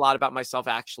discovering a lot about myself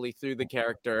actually through the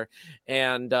character.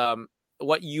 And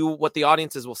what the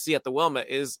audiences will see at the Wilma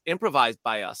is improvised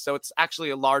by us. So it's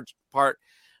actually a large part,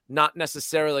 not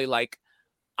necessarily like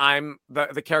I'm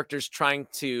the character's trying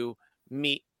to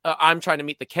meet. I'm trying to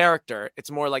meet the character. It's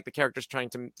more like the character's trying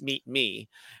to meet me.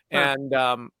 And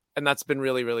that's been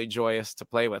really, really joyous to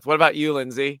play with. What about you,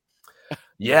 Lindsay?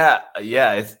 Yeah,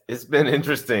 it's been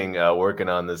interesting working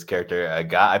on this character.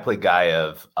 I play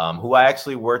Gaev, who I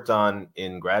actually worked on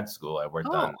in grad school. I worked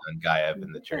on Gaev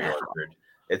in the Cherry Orchard.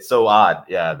 It's so odd,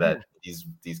 that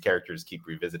these characters keep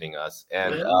revisiting us.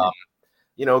 And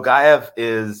Gaev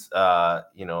is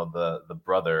the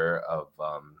brother of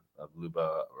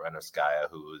Luba Renoskaya,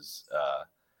 who's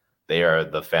they are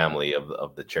the family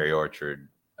of the Cherry Orchard,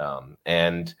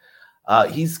 and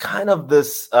he's kind of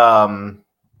this.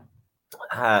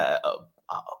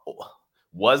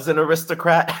 Was an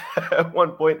aristocrat at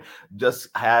one point, just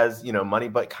has money,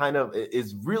 but kind of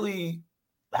is really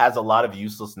has a lot of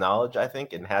useless knowledge, I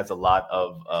think, and has a lot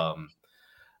of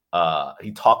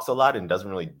he talks a lot and doesn't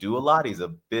really do a lot. He's a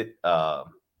bit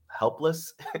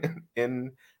helpless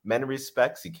in many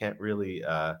respects. He can't really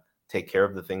take care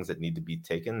of the things that need to be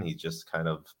taken. He just kind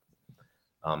of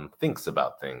thinks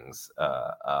about things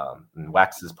and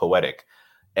waxes poetic.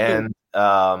 And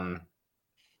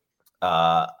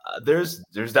there's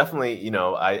definitely,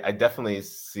 I definitely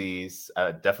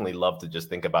definitely love to just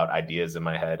think about ideas in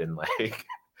my head and like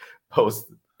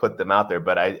put them out there.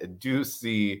 But I do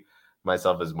see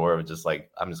myself as more of just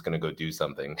like, I'm just going to go do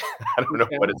something. I don't know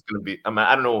what it's going to be.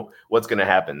 I don't know what's going to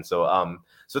happen. So,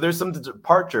 so there's some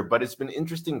departure, but it's been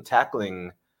interesting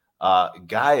tackling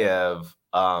Gaev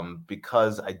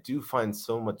because I do find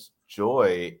so much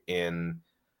joy in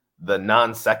the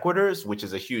non sequiturs, which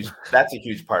is that's a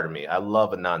huge part of me. I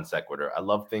love a non sequitur. I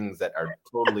love things that are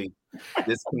totally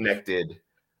disconnected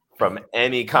from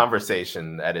any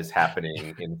conversation that is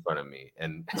happening in front of me.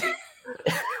 And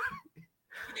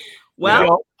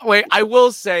well, wait, I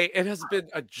will say it has been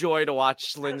a joy to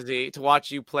watch Lindsay, to watch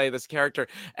you play this character,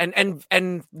 and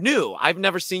new. I've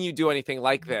never seen you do anything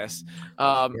like this.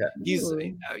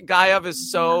 Gaev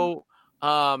is so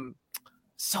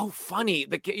funny.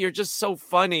 You're just so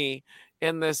funny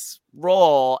in this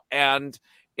role, and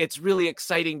it's really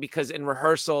exciting because in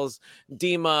rehearsals,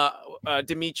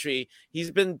 Dimitri, he's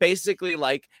been basically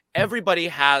like, everybody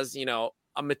has,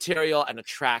 a material and a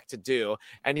track to do,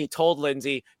 and he told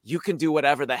Lindsay, you can do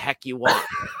whatever the heck you want.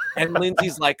 And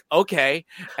Lindsay's like, okay,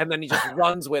 and then he just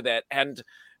runs with it. And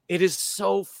it is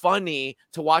so funny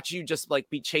to watch you just like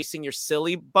be chasing your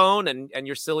silly bone and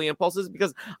your silly impulses,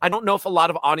 because I don't know if a lot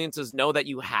of audiences know that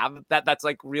you have that's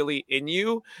like really in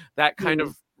you, that kind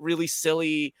of really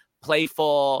silly,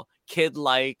 playful,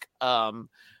 kid-like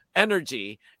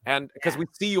energy. And because we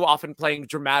see you often playing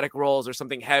dramatic roles or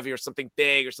something heavy or something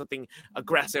big or something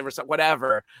aggressive or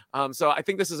whatever. So I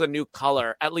think this is a new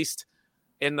color, at least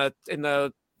in the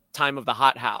time of the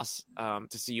Hot House, to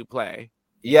see you play.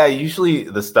 Yeah, usually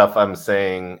the stuff I'm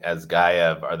saying as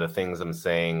Gaev are the things I'm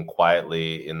saying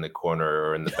quietly in the corner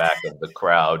or in the back of the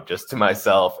crowd, just to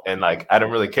myself. And like, I don't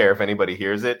really care if anybody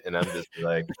hears it. And I'm just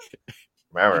like,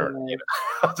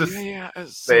 I'll just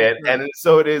say it. And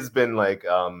so it has been like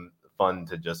fun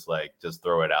to just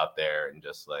throw it out there and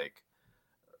just like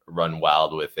run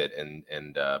wild with it and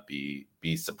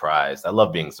be surprised. I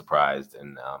love being surprised,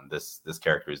 and this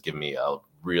character has given me a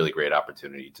really great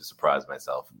opportunity to surprise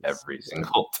myself every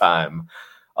single time.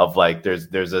 Of like,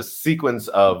 there's a sequence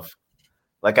of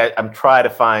like, I'm trying to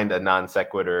find a non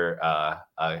sequitur. I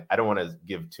don't want to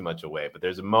give too much away, but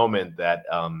there's a moment that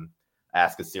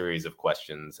ask a series of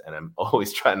questions, and I'm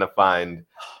always trying to find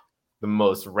the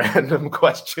most random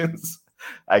questions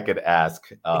I could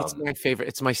ask. It's my favorite.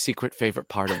 It's my secret favorite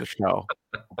part of the show.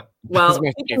 Well,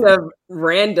 speaking of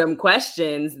random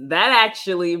questions, that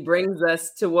actually brings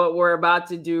us to what we're about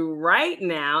to do right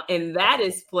now, and that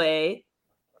is play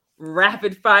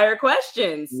rapid fire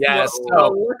questions. Yes.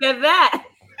 So look at that.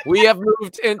 We have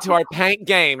moved into our Pank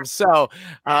game. So,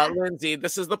 Lindsay,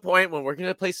 this is the point when we're going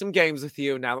to play some games with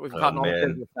you now that we've gotten all the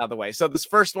business out of the way. So this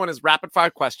first one is rapid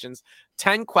fire questions.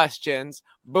 10 questions.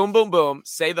 Boom, boom, boom.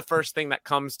 Say the first thing that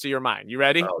comes to your mind. You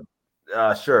ready?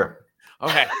 Sure.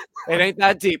 Okay. It ain't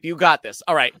that deep. You got this.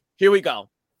 All right. Here we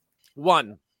go.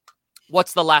 1.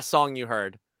 What's the last song you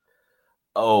heard?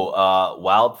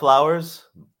 Wildflowers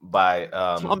by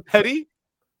Tom Petty?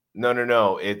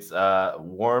 No. It's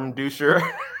Warm Doucher.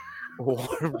 Warm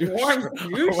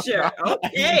Doucher.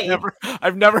 Okay.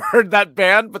 I've never heard that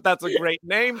band, but that's a great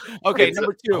name. Okay, it's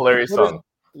number 2. Hilarious song.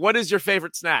 What is your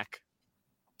favorite snack?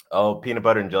 Peanut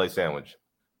butter and jelly sandwich.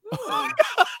 I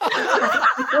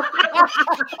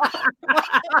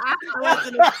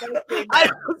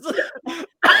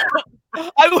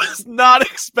was not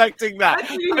expecting that. I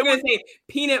thought you were going to say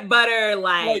peanut butter,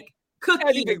 like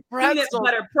cookie, peanut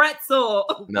butter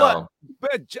pretzel. No.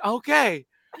 Okay.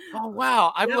 Oh,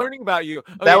 wow. I'm learning about you.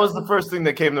 Okay. That was the first thing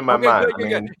that came to my mind.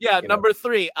 Good. Yeah, number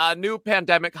 3, a new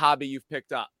pandemic hobby you've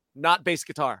picked up. Not bass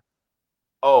guitar.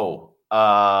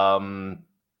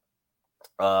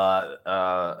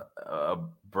 A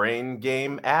brain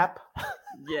game app.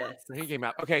 Yes. He came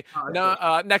out. Okay. Oh,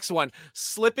 No, next one.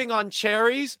 Slipping on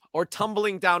cherries or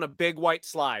tumbling down a big white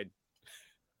slide?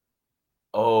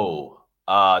 Oh,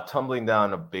 tumbling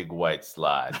down a big white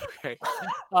slide. Okay.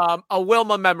 A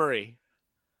Wilma memory.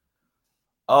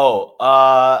 Oh,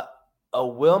 a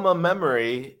Wilma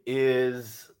memory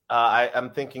is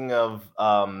I'm thinking of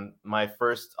my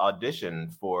first audition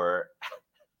for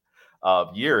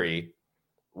Yuri,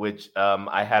 which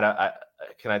I had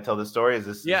can I tell the story? Is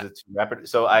it too rapid?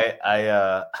 So I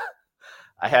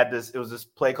I had this. It was this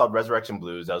play called Resurrection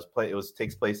Blues.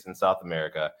 Takes place in South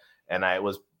America, and I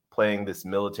was playing this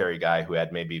military guy who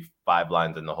had maybe 5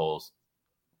 lines in the whole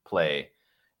play.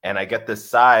 And I get this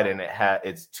side, and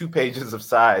it's 2 pages of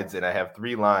sides, and I have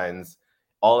 3 lines,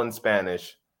 all in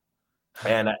Spanish.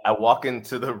 And I walk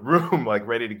into the room like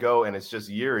ready to go, and it's just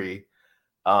Yuri,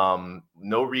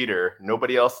 no reader,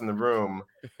 nobody else in the room.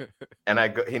 And I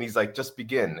go, and he's like, "Just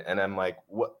begin." And I'm like,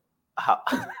 "What? How?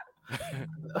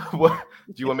 What?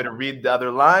 Do you want me to read the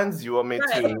other lines? Do you want me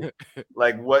to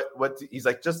like what? He's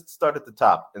like, "Just start at the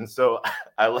top." And so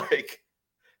I'm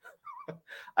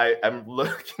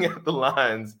looking at the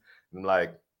lines and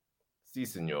like, "Sí,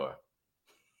 señor.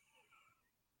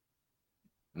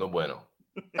 No bueno."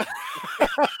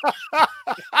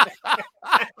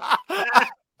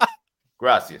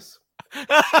 Gracias.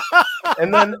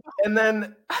 And then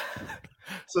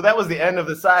so that was the end of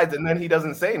the sides, and then he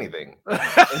doesn't say anything. And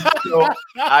so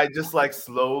I just like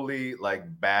slowly like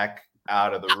back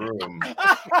out of the room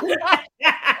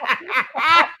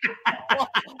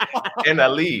and I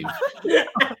leave.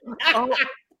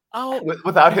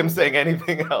 Without him saying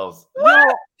anything else. No,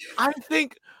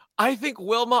 I think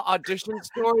Wilma audition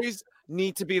stories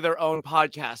need to be their own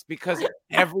podcast because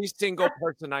every single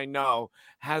person I know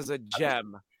has a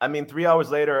gem. I mean, 3 hours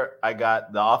later, I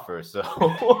got the offer. So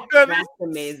that's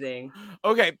amazing.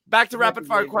 Okay, back to rapid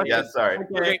fire questions. Yeah, sorry.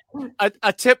 Okay.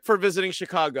 A tip for visiting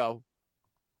Chicago.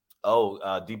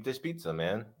 Oh, deep dish pizza,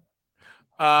 man.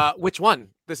 Which one?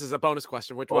 This is a bonus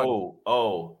question. Which one?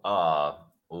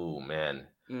 Man.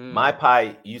 My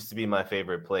Pie used to be my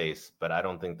favorite place, but I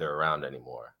don't think they're around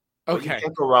anymore. Okay. But you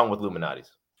can't go wrong with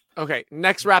Illuminati's. Okay,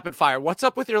 next rapid fire. What's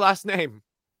up with your last name?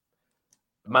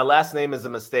 My last name is a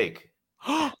mistake.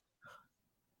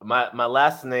 My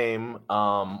last name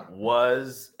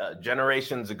was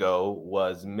generations ago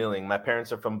was Milling. My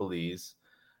parents are from Belize,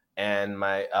 and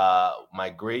my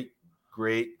great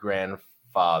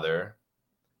grandfather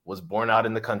was born out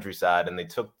in the countryside, and they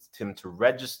took him to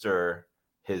register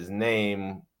his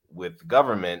name with the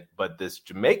government, but this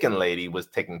Jamaican lady was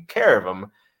taking care of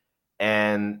him,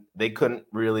 and they couldn't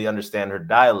really understand her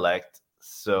dialect,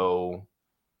 so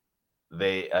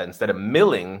they instead of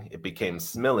milling, it became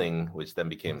smilling, which then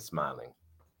became smiling.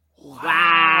 Wow.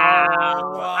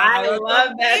 I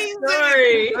love that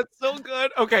story. That's so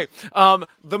good. Okay.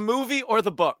 The movie or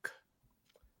the book?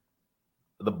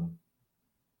 The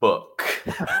book.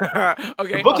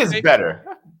 Okay. The book is better,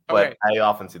 but okay. I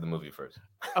often see the movie first.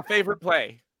 A favorite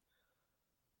play?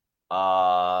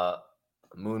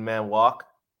 Moon Man Walk.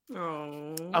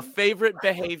 Oh. A favorite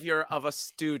behavior of a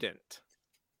student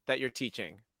that you're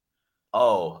teaching?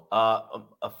 A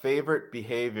favorite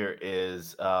behavior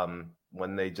is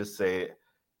when they just say,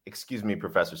 "Excuse me,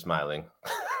 Professor Smiling."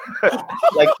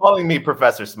 Like calling me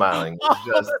Professor Smiling.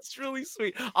 That's really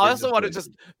sweet. I also want to just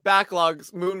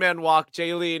backlogs. Moon Man Walk,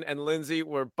 Jaylene and Lindsay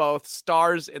were both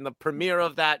stars in the premiere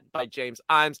of that by James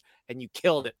Imes, and you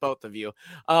killed it, both of you.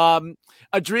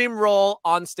 A dream role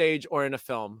on stage or in a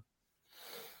film?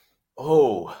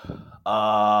 A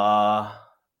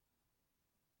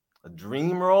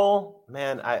dream role?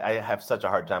 Man, I have such a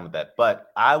hard time with that.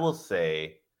 But I will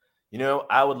say,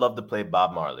 I would love to play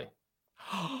Bob Marley.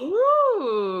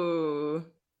 Ooh.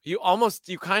 You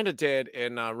kind of did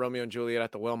in Romeo and Juliet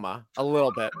at the Wilma. A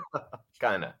little bit.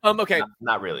 Kind of. Okay.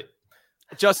 Not really.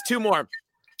 Just 2 more.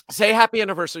 Say happy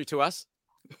anniversary to us.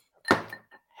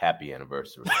 Happy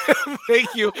anniversary.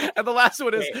 Thank you. And the last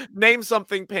one is name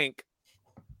something pink.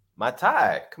 My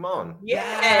tie. Come on.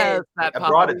 Yes. I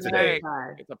brought it today.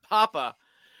 It's a papa.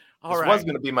 All right. This was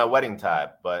going to be my wedding tie,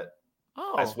 but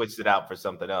I switched it out for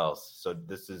something else. So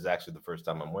this is actually the first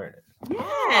time I'm wearing it. Yes.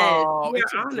 Oh, We're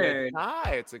it's honored.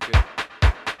 It's a good.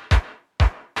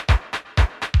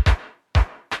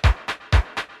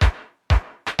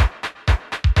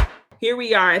 Here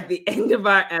we are at the end of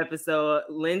our episode.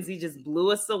 Lindsay just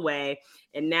blew us away.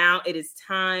 And now it is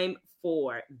time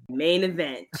for the main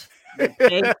event, the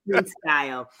Pink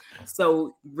Freestyle.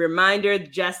 So reminder,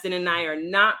 Justin and I are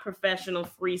not professional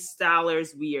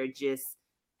freestylers. We are just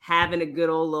having a good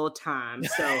old little time.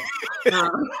 So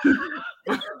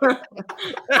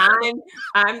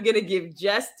I'm gonna give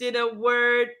Justin a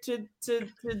word to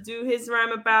do his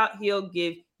rhyme about. He'll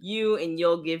give you, and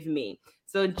you'll give me.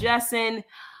 So Justin,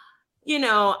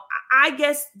 I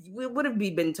guess what have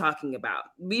we been talking about?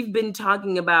 We've been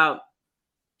talking about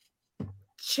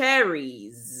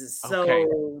cherries. So Okay.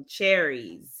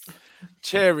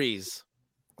 cherries.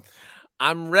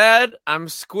 I'm red, I'm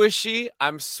squishy,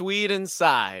 I'm sweet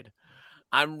inside.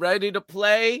 I'm ready to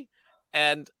play,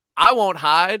 and I won't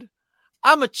hide.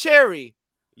 I'm a cherry.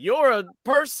 You're a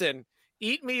person.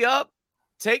 Eat me up,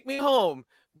 take me home,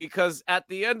 because at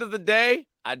the end of the day,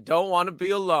 I don't want to be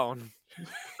alone.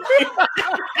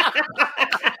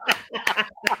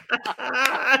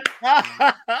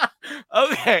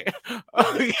 Okay.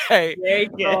 Very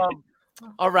good.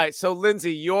 All right. So,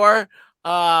 Lindsay, your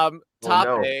topic.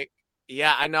 no.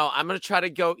 Yeah, I know. I'm gonna try to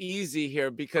go easy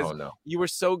here because Oh no. you were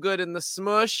so good in the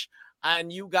smush,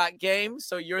 and you got game.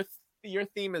 So your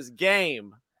theme is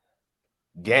game.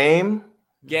 Game?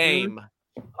 Game.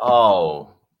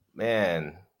 Oh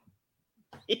man.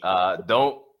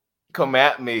 Don't come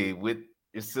at me with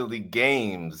your silly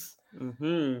games.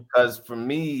 Mm-hmm. Because for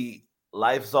me,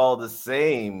 life's all the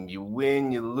same. You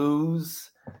win, you lose.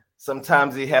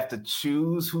 Sometimes you have to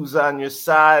choose who's on your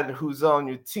side, who's on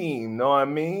your team. Know what I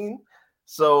mean?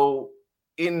 So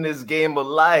in this game of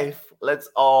life, let's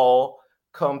all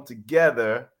come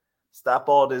together, stop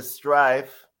all this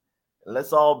strife, and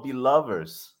let's all be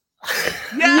lovers.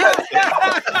 Yeah.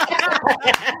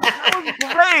 That was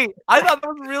great. I thought that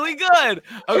was really good.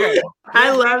 Okay.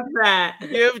 I love that.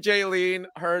 Give Jaylene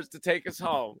hers to take us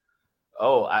home.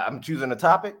 Oh, I'm choosing a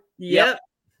topic? Yep.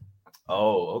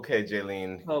 Oh, okay,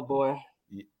 Jaylene. Oh boy.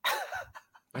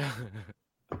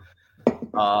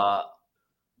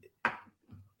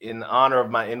 In honor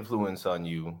of my influence on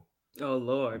you, Oh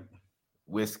Lord.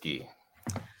 whiskey.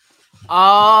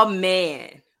 Oh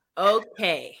man.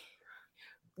 Okay.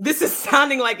 This is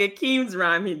sounding like a Keem's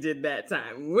rhyme he did that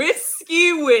time.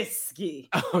 Whiskey.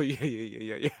 Oh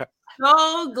yeah.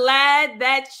 So glad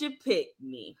that you picked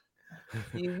me.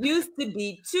 You used to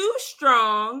be too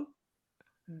strong,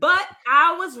 but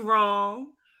I was wrong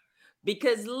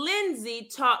because Lindsay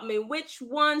taught me which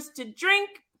ones to drink,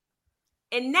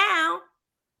 and now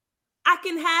I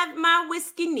can have my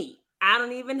whiskey neat. I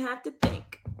don't even have to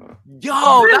think.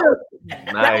 Yo,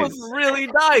 that Nice. was really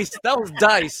nice. That was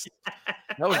dice.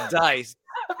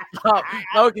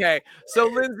 Okay, so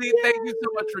Lindsay, thank you so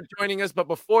much for joining us. But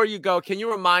before you go, can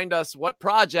you remind us what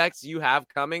projects you have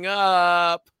coming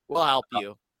up? We'll help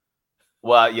you.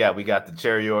 Well, yeah, we got the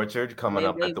Cherry Orchard coming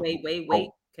up. Wait. Okay,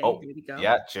 here we go.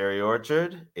 Yeah, Cherry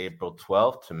Orchard, April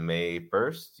 12th to May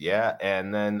 1st. Yeah,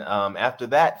 and then after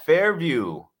that,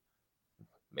 Fairview,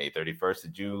 May 31st to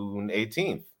June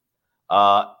 18th.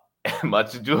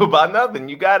 Much ado about nothing.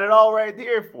 You got it all right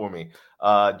here for me.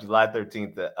 July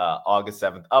 13th to August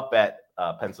 7th, up at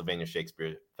Pennsylvania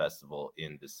Shakespeare Festival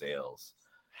in DeSales,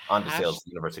 on DeSales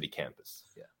University campus.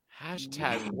 Yeah.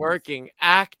 Hashtag working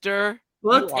actor.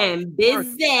 Booked and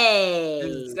busy.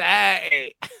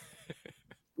 Busy.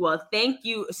 Well, thank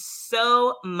you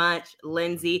so much,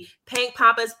 Lindsay. Pank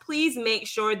Papas, please make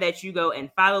sure that you go and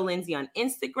follow Lindsay on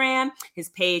Instagram. His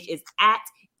page is at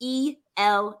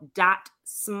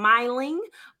el.smiling.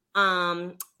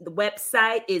 The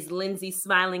website is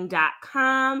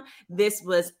lindsaysmiling.com. This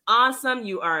was awesome.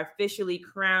 You are officially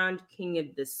crowned King of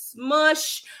the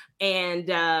Smush. And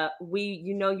you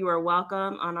are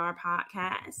welcome on our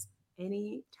podcast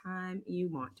anytime you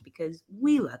want because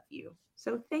we love you.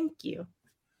 So thank you.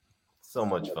 So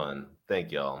much fun.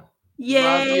 Thank y'all.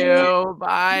 Yay. Love you.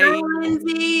 Bye. Bye,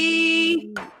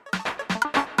 Lindsay.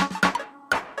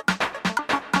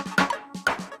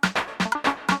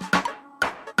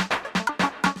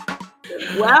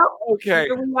 Well, Okay.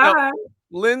 here we are.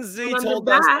 Lindsay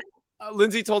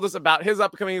told us about his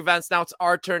upcoming events. Now it's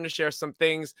our turn to share some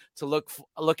things to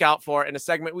look out for in a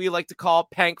segment we like to call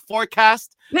Pank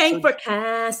Forecast. Pank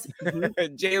Forecast.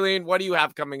 Jaylene, what do you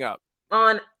have coming up?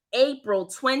 On April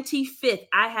 25th,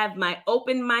 I have my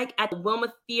open mic at the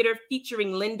Wilma Theater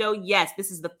featuring Lindo. Yes,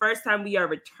 this is the first time we are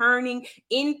returning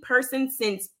in person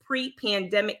since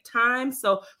pre-pandemic time.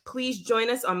 So please join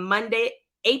us on Monday,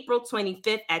 April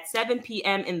 25th at 7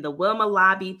 p.m. in the Wilma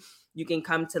lobby. You can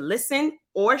come to listen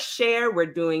or share.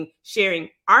 We're sharing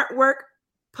artwork,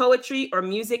 poetry, or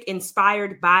music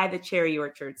inspired by the Cherry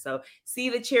Orchard. So see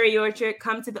the Cherry Orchard,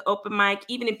 come to the open mic.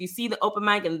 Even if you see the open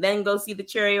mic and then go see the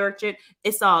Cherry Orchard,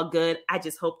 it's all good. I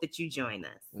just hope that you join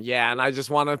us. Yeah, and I just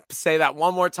want to say that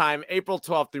one more time. April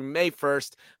 12th through May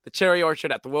 1st, the Cherry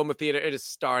Orchard at the Wilma Theater. It is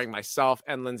starring myself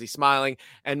and Lindsay Smiling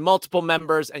and multiple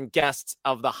members and guests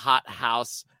of the Hot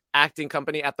House acting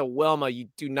company at the Wilma. You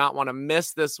do not want to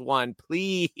miss this one,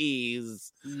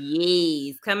 please.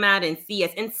 Yes, come out and see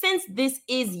us. And since this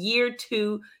is year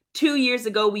 2 years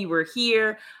ago we were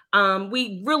here,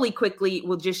 we really quickly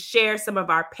will just share some of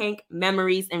our Pank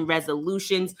memories and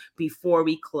resolutions before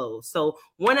we close. So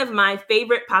one of my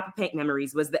favorite Papa Pank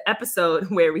memories was the episode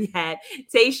where we had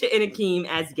Tayshia and Akeem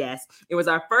as guests. It was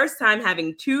our first time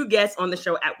having 2 guests on the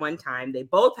show at one time. They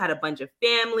both had a bunch of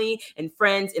family and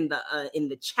friends in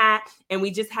the chat, and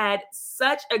we just had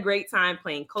such a great time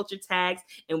playing culture tags,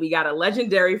 and we got a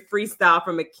legendary freestyle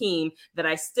from Akeem that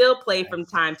I still play from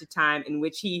time to time, in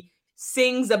which he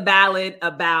sings a ballad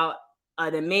about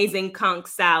an amazing conch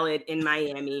salad in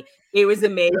Miami. It was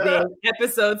amazing.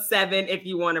 Episode 7, if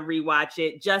you want to rewatch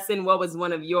it. Justin, what was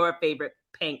one of your favorite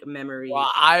Pank memories? Well,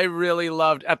 I really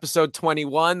loved episode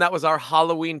 21. That was our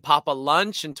Halloween Papa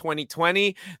lunch in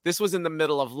 2020. This was in the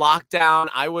middle of lockdown.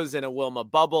 I was in a Wilma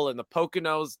bubble in the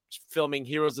Poconos filming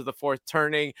Heroes of the Fourth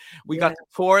Turning. We got to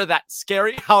tour that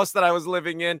scary house that I was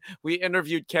living in. We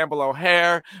interviewed Campbell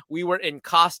O'Hare. We were in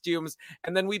costumes.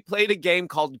 And then we played a game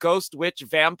called Ghost, Witch,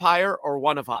 Vampire, or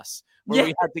One of Us, where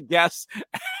we had to guess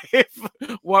if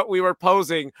what we were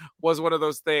posing was one of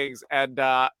those things. And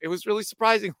it was really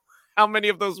surprising how many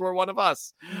of those were one of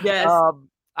us. Yes.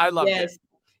 I love it.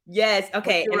 Yes.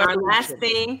 Okay. And resolution? Our last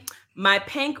thing,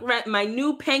 my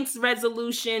new Pank's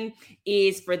resolution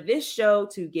is for this show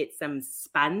to get some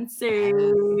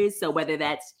sponsors. So whether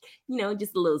that's,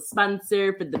 just a little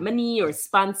sponsor for the money or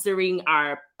sponsoring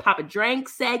our Papa Drank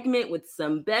segment with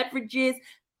some beverages,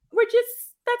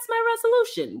 that's my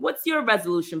resolution. What's your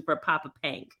resolution for Papa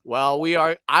Pank? Well,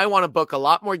 I want to book a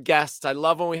lot more guests. I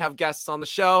love when we have guests on the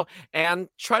show, and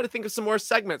try to think of some more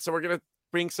segments. So we're going to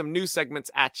bring some new segments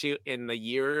at you in the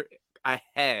year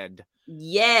ahead.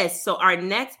 Yes. So our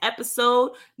next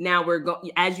episode, now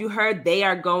as you heard,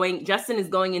 Justin is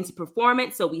going into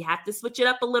performance. So we have to switch it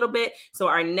up a little bit. So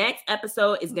our next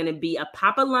episode is going to be a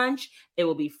Papa lunch. It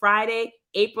will be Friday,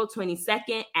 April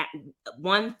 22nd at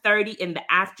 1:30 in the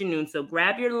afternoon. So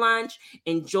grab your lunch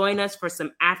and join us for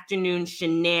some afternoon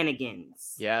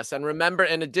shenanigans. Yes. And remember,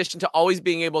 in addition to always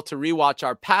being able to rewatch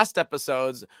our past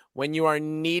episodes, when you are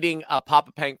needing a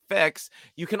Papa Pank fix,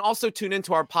 you can also tune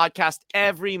into our podcast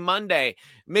every Monday.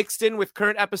 Mixed in with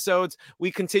current episodes,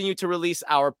 we continue to release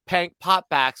our Pank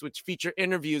Potbacks, which feature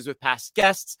interviews with past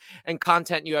guests and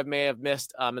content you may have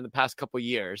missed in the past couple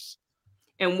years.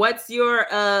 And what's your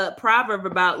proverb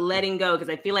about letting go? Because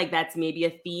I feel like that's maybe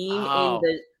a theme in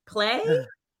the play.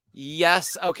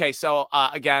 Yes. Okay. So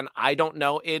again, I don't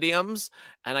know idioms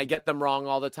and I get them wrong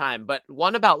all the time. But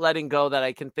one about letting go that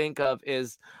I can think of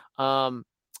is, when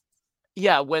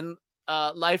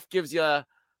life gives you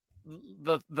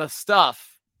the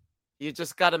stuff, you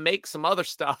just got to make some other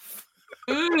stuff.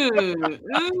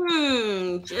 It's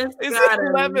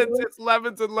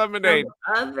lemons and lemonade.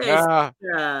 Other stuff.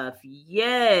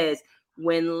 Yes.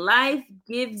 When life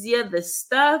gives you the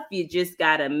stuff, you just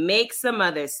gotta make some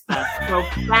other stuff.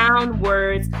 Profound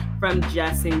words from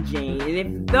Justin Jane. And if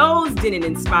those didn't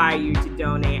inspire you to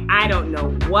donate, I don't know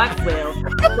what will.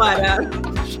 But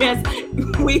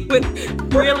we would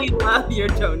really love your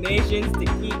donations to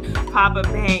keep Papa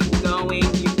Pank going.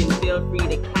 You can feel free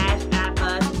to Cash App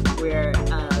us. We're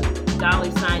 $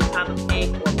 Papa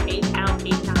Pank or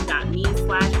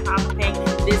paypal.me/Papa Pank.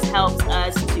 This helps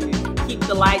us to keep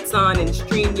the lights on in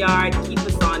StreamYard, keep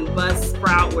us on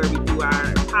Buzzsprout where we do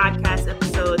our podcast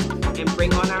episodes and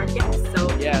bring on our guests. So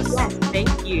yes,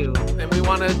 thank you. And we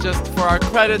want to just, for our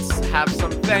credits, have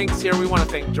some thanks here. We want to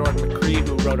thank Jordan McCree,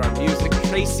 who wrote our music,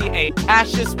 Tracy A.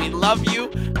 Cassius, we love you,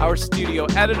 our studio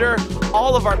editor,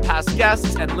 all of our past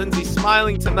guests, and Lindsay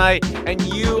smiling tonight, and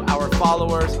you, our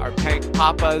followers, our Pank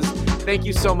Papas. Thank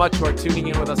you so much for tuning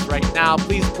in with us right now.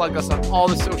 Please plug us on all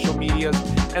the social medias.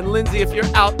 And Lindsay, if you're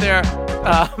out there,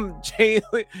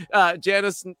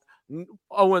 Janice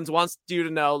Owens wants you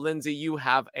to know, Lindsay, you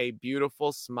have a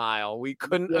beautiful smile. We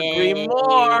couldn't agree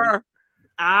more.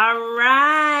 All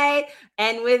right.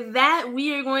 And with that,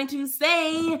 we are going to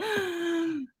say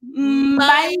bye.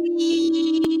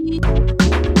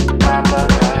 Papa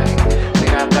Pank, we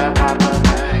got that Papa